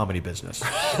who's in the comedy business.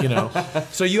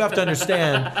 So you have to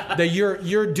understand that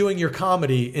you're doing your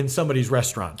comedy in somebody's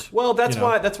restaurant. Well, that's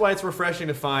why it's refreshing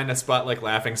to find a spot like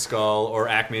Laughing Skull or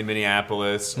Acme in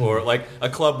Minneapolis or like a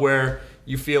club where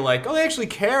you feel like, oh, they actually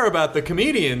care about the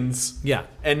comedians. Yeah.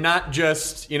 And not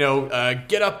just,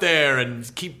 get up there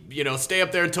and keep, stay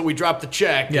up there until we drop the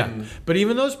check. Yeah. And But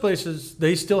even those places,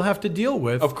 they still have to deal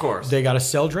with. Of course. They got to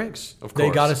sell drinks. Of course.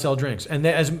 They got to sell drinks. And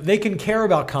they can care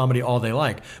about comedy all they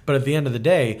like. But at the end of the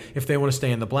day, if they want to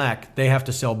stay in the black, they have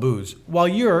to sell booze while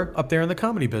you're up there in the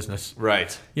comedy business.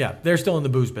 Right. Yeah. They're still in the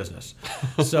booze business.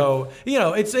 So,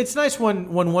 it's nice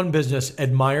when one business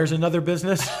admires another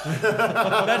business.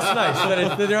 That's nice.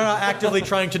 That they're not actively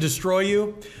trying to destroy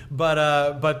you,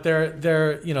 but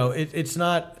they're it's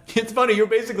not. It's funny.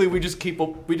 We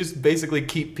just basically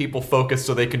keep people focused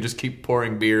so they can just keep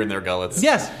pouring beer in their gullets.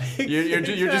 Yes, you're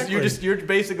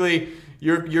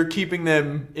keeping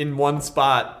them in one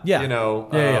spot.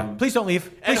 Yeah. Please don't leave.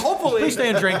 And hopefully, please stay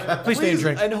and drink. Please stay and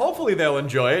drink. And hopefully they'll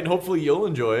enjoy it, and hopefully you'll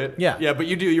enjoy it. Yeah. Yeah. But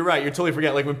you're right. You totally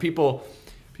forget. Like when people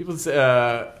say,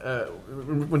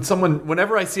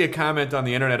 whenever I see a comment on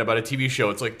the internet about a TV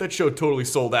show, it's like, that show totally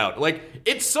sold out. Like,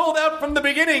 it's sold out from the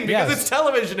beginning because it's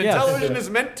television, and television is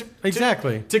meant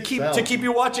to keep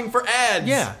you watching for ads.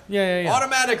 Yeah.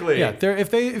 Automatically. Yeah.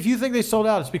 If you think they sold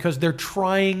out, it's because they're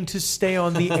trying to stay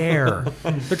on the air.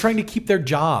 They're trying to keep their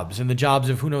jobs and the jobs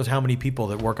of who knows how many people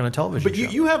that work on a television But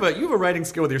show. you have a writing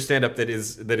skill with your stand-up that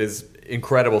is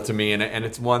incredible to me, and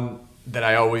it's one that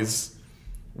I always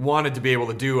wanted to be able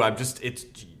to do. I'm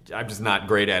just not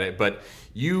great at it. But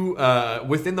you,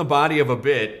 within the body of a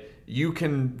bit, you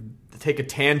can take a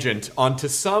tangent onto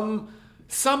some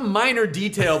minor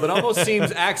detail that almost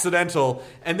seems accidental,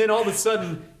 and then all of a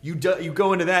sudden you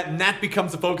go into that, and that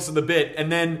becomes the focus of the bit,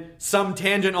 and then some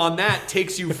tangent on that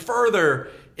takes you further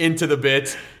into the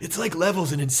bit. It's like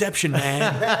levels in Inception,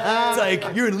 man. It's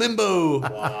like you're in limbo.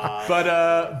 Wow.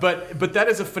 But that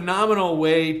is a phenomenal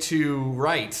way to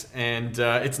write, and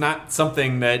it's not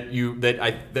something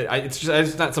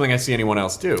it's not something I see anyone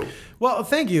else do. Well,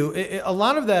 thank you. A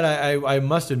lot of that, I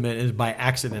must admit, is by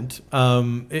accident.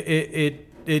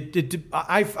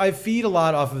 I feed a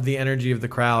lot off of the energy of the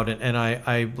crowd, and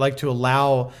I like to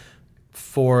allow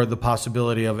for the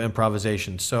possibility of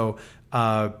improvisation. So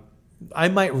I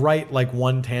might write like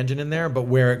one tangent in there, but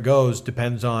where it goes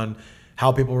depends on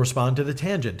how people respond to the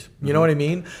tangent. You know what I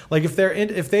mean? Like if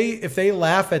they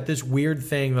laugh at this weird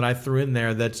thing that I threw in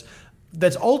there, that's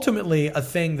ultimately a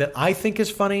thing that I think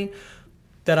is funny,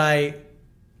 that I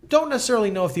don't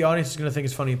necessarily know if the audience is going to think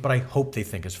is funny, but I hope they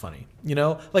think is funny. You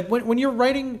know, like when you're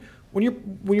writing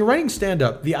stand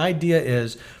up, the idea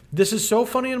is this is so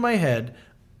funny in my head.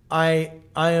 I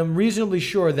am reasonably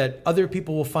sure that other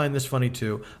people will find this funny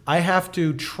too. I have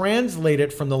to translate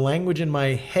it from the language in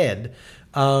my head,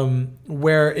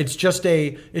 where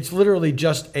it's literally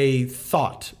just a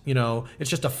thought, you know, it's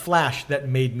just a flash that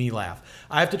made me laugh.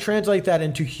 I have to translate that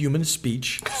into human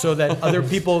speech so that other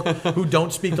people who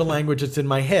don't speak the language that's in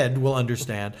my head will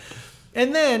understand.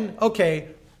 And then, okay,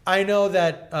 I know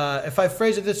that if I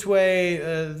phrase it this way,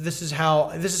 this is how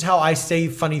I say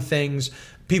funny things.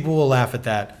 People will laugh at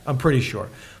that, I'm pretty sure.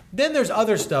 Then there's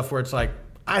other stuff where it's like,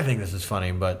 I think this is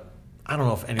funny, but I don't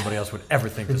know if anybody else would ever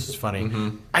think this is funny.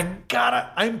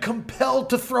 I'm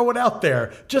compelled to throw it out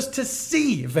there just to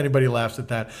see if anybody laughs at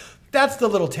that. That's the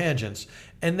little tangents.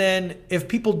 And then if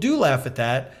people do laugh at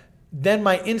that, then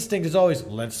my instinct is always,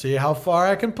 let's see how far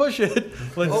I can push it.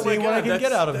 Let's see what I can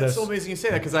get out of this. That's so amazing you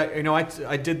say that, because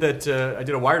I did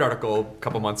a Wired article a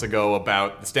couple months ago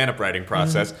about the stand-up writing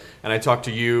process, and I talked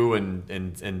to you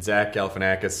and Zach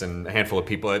Galifianakis and a handful of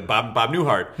people at Bob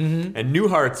Newhart, and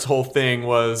Newhart's whole thing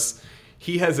was,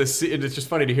 he has and it's just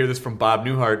funny to hear this from Bob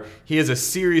Newhart. He has a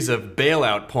series of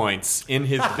bailout points in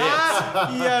his bits,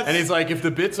 Yes. and he's like, if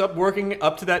the bit's working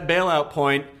up to that bailout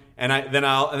point, and then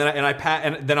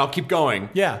I'll keep going.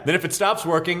 Yeah. Then if it stops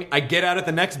working, I get out at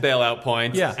the next bailout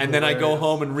point. Yeah. And then I go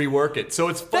home and rework it. So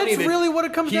it's funny. That's really what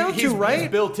it comes down to, right?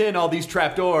 He's built in all these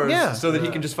trapdoors, Yeah. so that he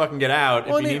can just fucking get out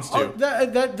if he needs to.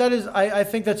 That is, I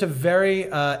think that's a very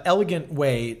elegant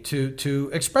way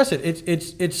to express it.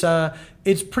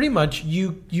 It's pretty much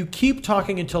you keep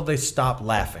talking until they stop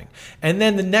laughing, and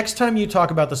then the next time you talk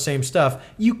about the same stuff,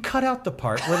 you cut out the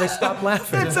part where they stop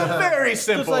laughing. It's a very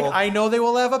simple. It's like, I know they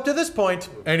will laugh up to this point.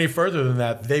 Any further than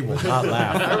that, they will not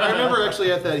laugh. I remember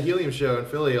actually at that Helium show in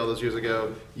Philly all those years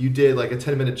ago, you did like a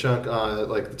 10-minute chunk on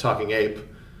like the Talking Ape.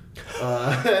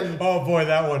 Oh boy,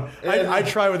 that one! I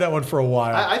tried with that one for a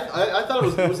while. I thought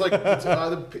it was like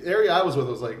the area I was with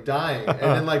was like dying, and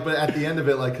then like, but at the end of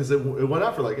it, like, because it went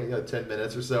on for like 10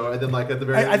 minutes or so, and then like at the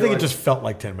very end, I think it just felt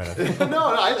like 10 minutes.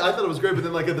 no, I thought it was great, but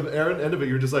then like at the end of it,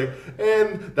 you were just like,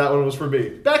 and that one was for me.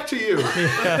 Back to you.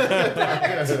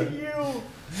 Back to you.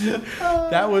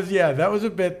 That was a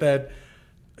bit that,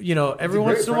 you know, every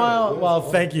once in a while. Well,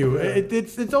 thank you. It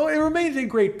remains a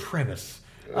great premise.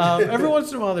 Every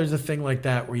once in a while, there's a thing like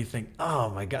that where you think, "Oh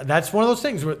my god, that's one of those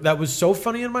things that was so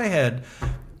funny in my head."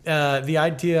 The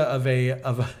idea of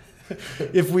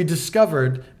if we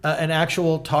discovered an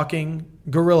actual talking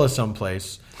gorilla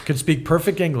someplace could speak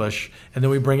perfect English, and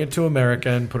then we bring it to America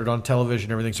and put it on television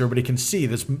and everything, so everybody can see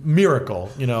this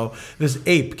miracle. You know, this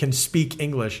ape can speak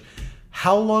English.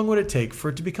 How long would it take for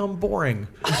it to become boring?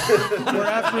 Where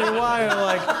after a while, you're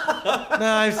like,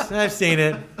 no, I've seen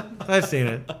it. I've seen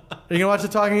it. Are you gonna watch The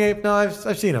Talking Ape? No,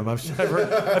 I've seen him. I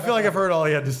feel like I've heard all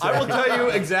he had to say. I will tell you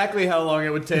exactly how long it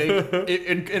would take.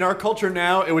 In our culture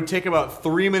now, it would take about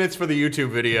 3 minutes for the YouTube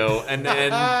video, and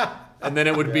then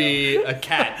it would be a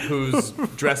cat who's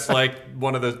dressed like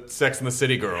one of the Sex and the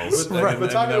City girls.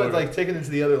 But talking about like taking it to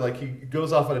the other, like he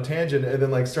goes off on a tangent and then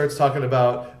like starts talking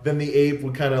about then the ape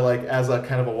would kind of like as a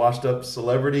kind of a washed up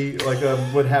celebrity like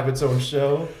would have its own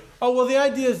show. Oh, well, the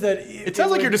idea is that... It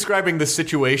sounds like you're describing The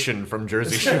Situation from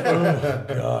Jersey Shore. Oh,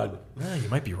 God. Well, you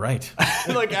might be right.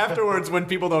 Like, afterwards, when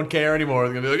people don't care anymore,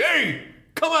 they're going to be like, hey,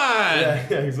 come on! Yeah,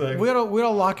 exactly. We gotta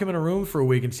lock him in a room for a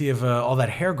week and see if all that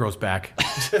hair grows back.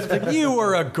 It's like, you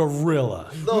were a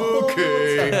gorilla.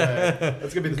 Okay.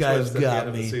 That's going to be the twist at the end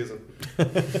of the season.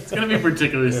 It's going to be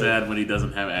particularly sad when he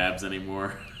doesn't have abs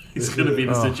anymore. He's going to be in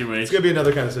the situation. It's going to be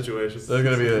another kind of situation. It's going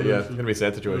to be a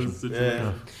sad situation.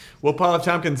 Yeah. Well, Paul F.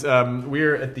 Tompkins,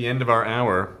 we're at the end of our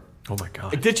hour. Oh my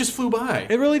God! It just flew by.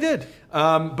 It really did.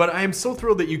 But I am so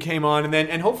thrilled that you came on,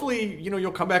 and hopefully,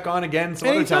 you'll come back on again some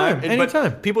other time. Anytime.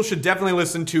 But people should definitely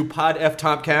listen to Pod F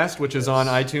Topcast, which is on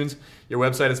iTunes. Your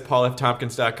website is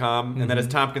paulftompkins.com, and that is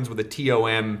Tompkins with a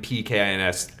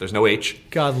TOMPKINS. There's no H.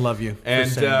 God love you.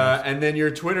 And then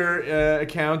your Twitter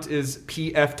account is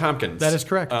PF Tompkins. That is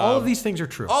correct. All of these things are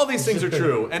true. All these things are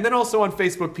true. And then also on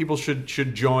Facebook, people should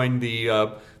join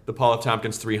the the Paul F.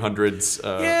 Tompkins 300s.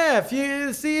 Yeah, if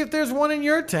you see if there's one in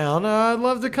your town, I'd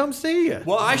love to come see you.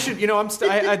 Well, I should,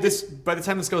 this by the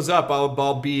time this goes up,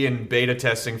 I'll be in beta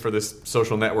testing for this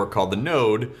social network called The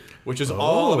Node, which is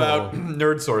all about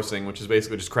nerd sourcing, which is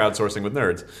basically just crowdsourcing with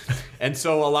nerds. And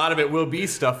so a lot of it will be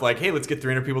stuff like, hey, let's get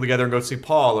 300 people together and go see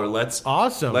Paul, or let's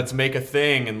make a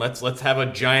thing, and let's have a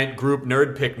giant group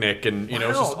nerd picnic, and it's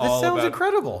just all this sounds about,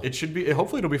 incredible. It should be.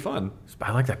 Hopefully, it'll be fun.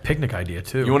 I like that picnic idea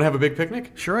too. You want to have a big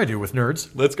picnic? Sure, I do with nerds.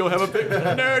 Let's go have a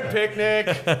nerd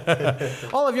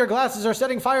picnic. All of your glasses are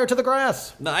setting fire to the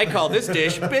grass. I call this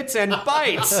dish Bits and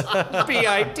Bites.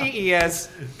 BITES.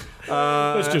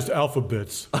 It's just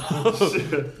alphabets.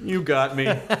 You got me.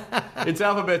 It's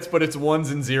alphabets, but it's ones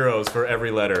and zeros for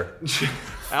every letter.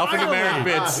 Alphanumeric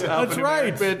bits. That's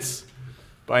right. Bits.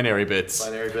 Binary bits.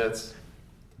 Binary bits.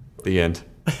 The end.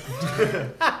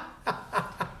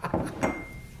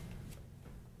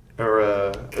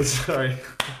 Sorry.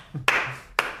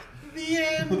 The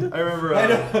end. I remember.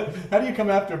 How do you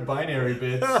come after binary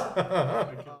bits?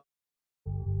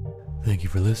 Thank you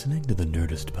for listening to the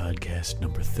Nerdist Podcast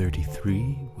number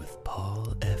 33 with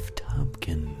Paul F.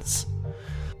 Tompkins.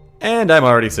 And I'm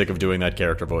already sick of doing that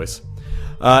character voice.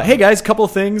 Hey guys, couple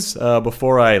things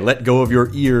before I let go of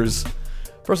your ears.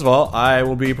 First of all, I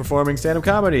will be performing stand-up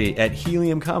comedy at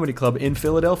Helium Comedy Club in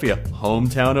Philadelphia,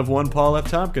 hometown of one Paul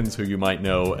F. Tompkins, who you might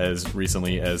know as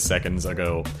recently as seconds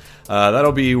ago.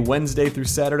 That'll be Wednesday through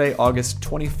Saturday, August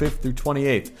 25th through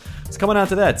 28th. So come on out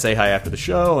to that, say hi after the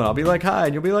show, and I'll be like, hi,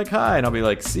 and you'll be like, hi, and I'll be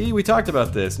like, see, we talked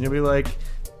about this, and you'll be like,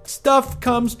 stuff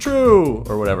comes true,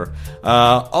 or whatever.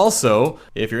 Also,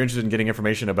 if you're interested in getting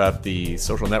information about the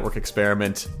social network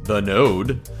experiment, The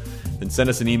Node, then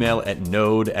send us an email at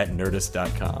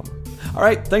node@nerdist.com. All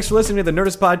right, thanks for listening to the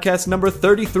Nerdist Podcast number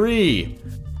 33.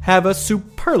 Have a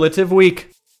superlative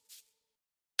week.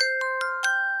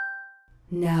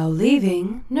 Now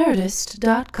leaving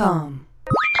Nerdist.com.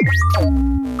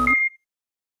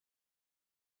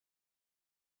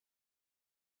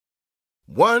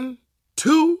 1,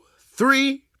 2,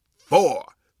 3, 4.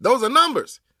 Those are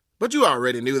numbers. But you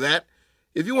already knew that.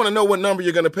 If you want to know what number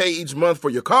you're going to pay each month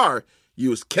for your car,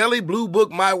 use Kelley Blue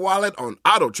Book My Wallet on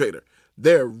AutoTrader.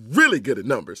 They're really good at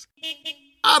numbers.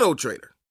 AutoTrader.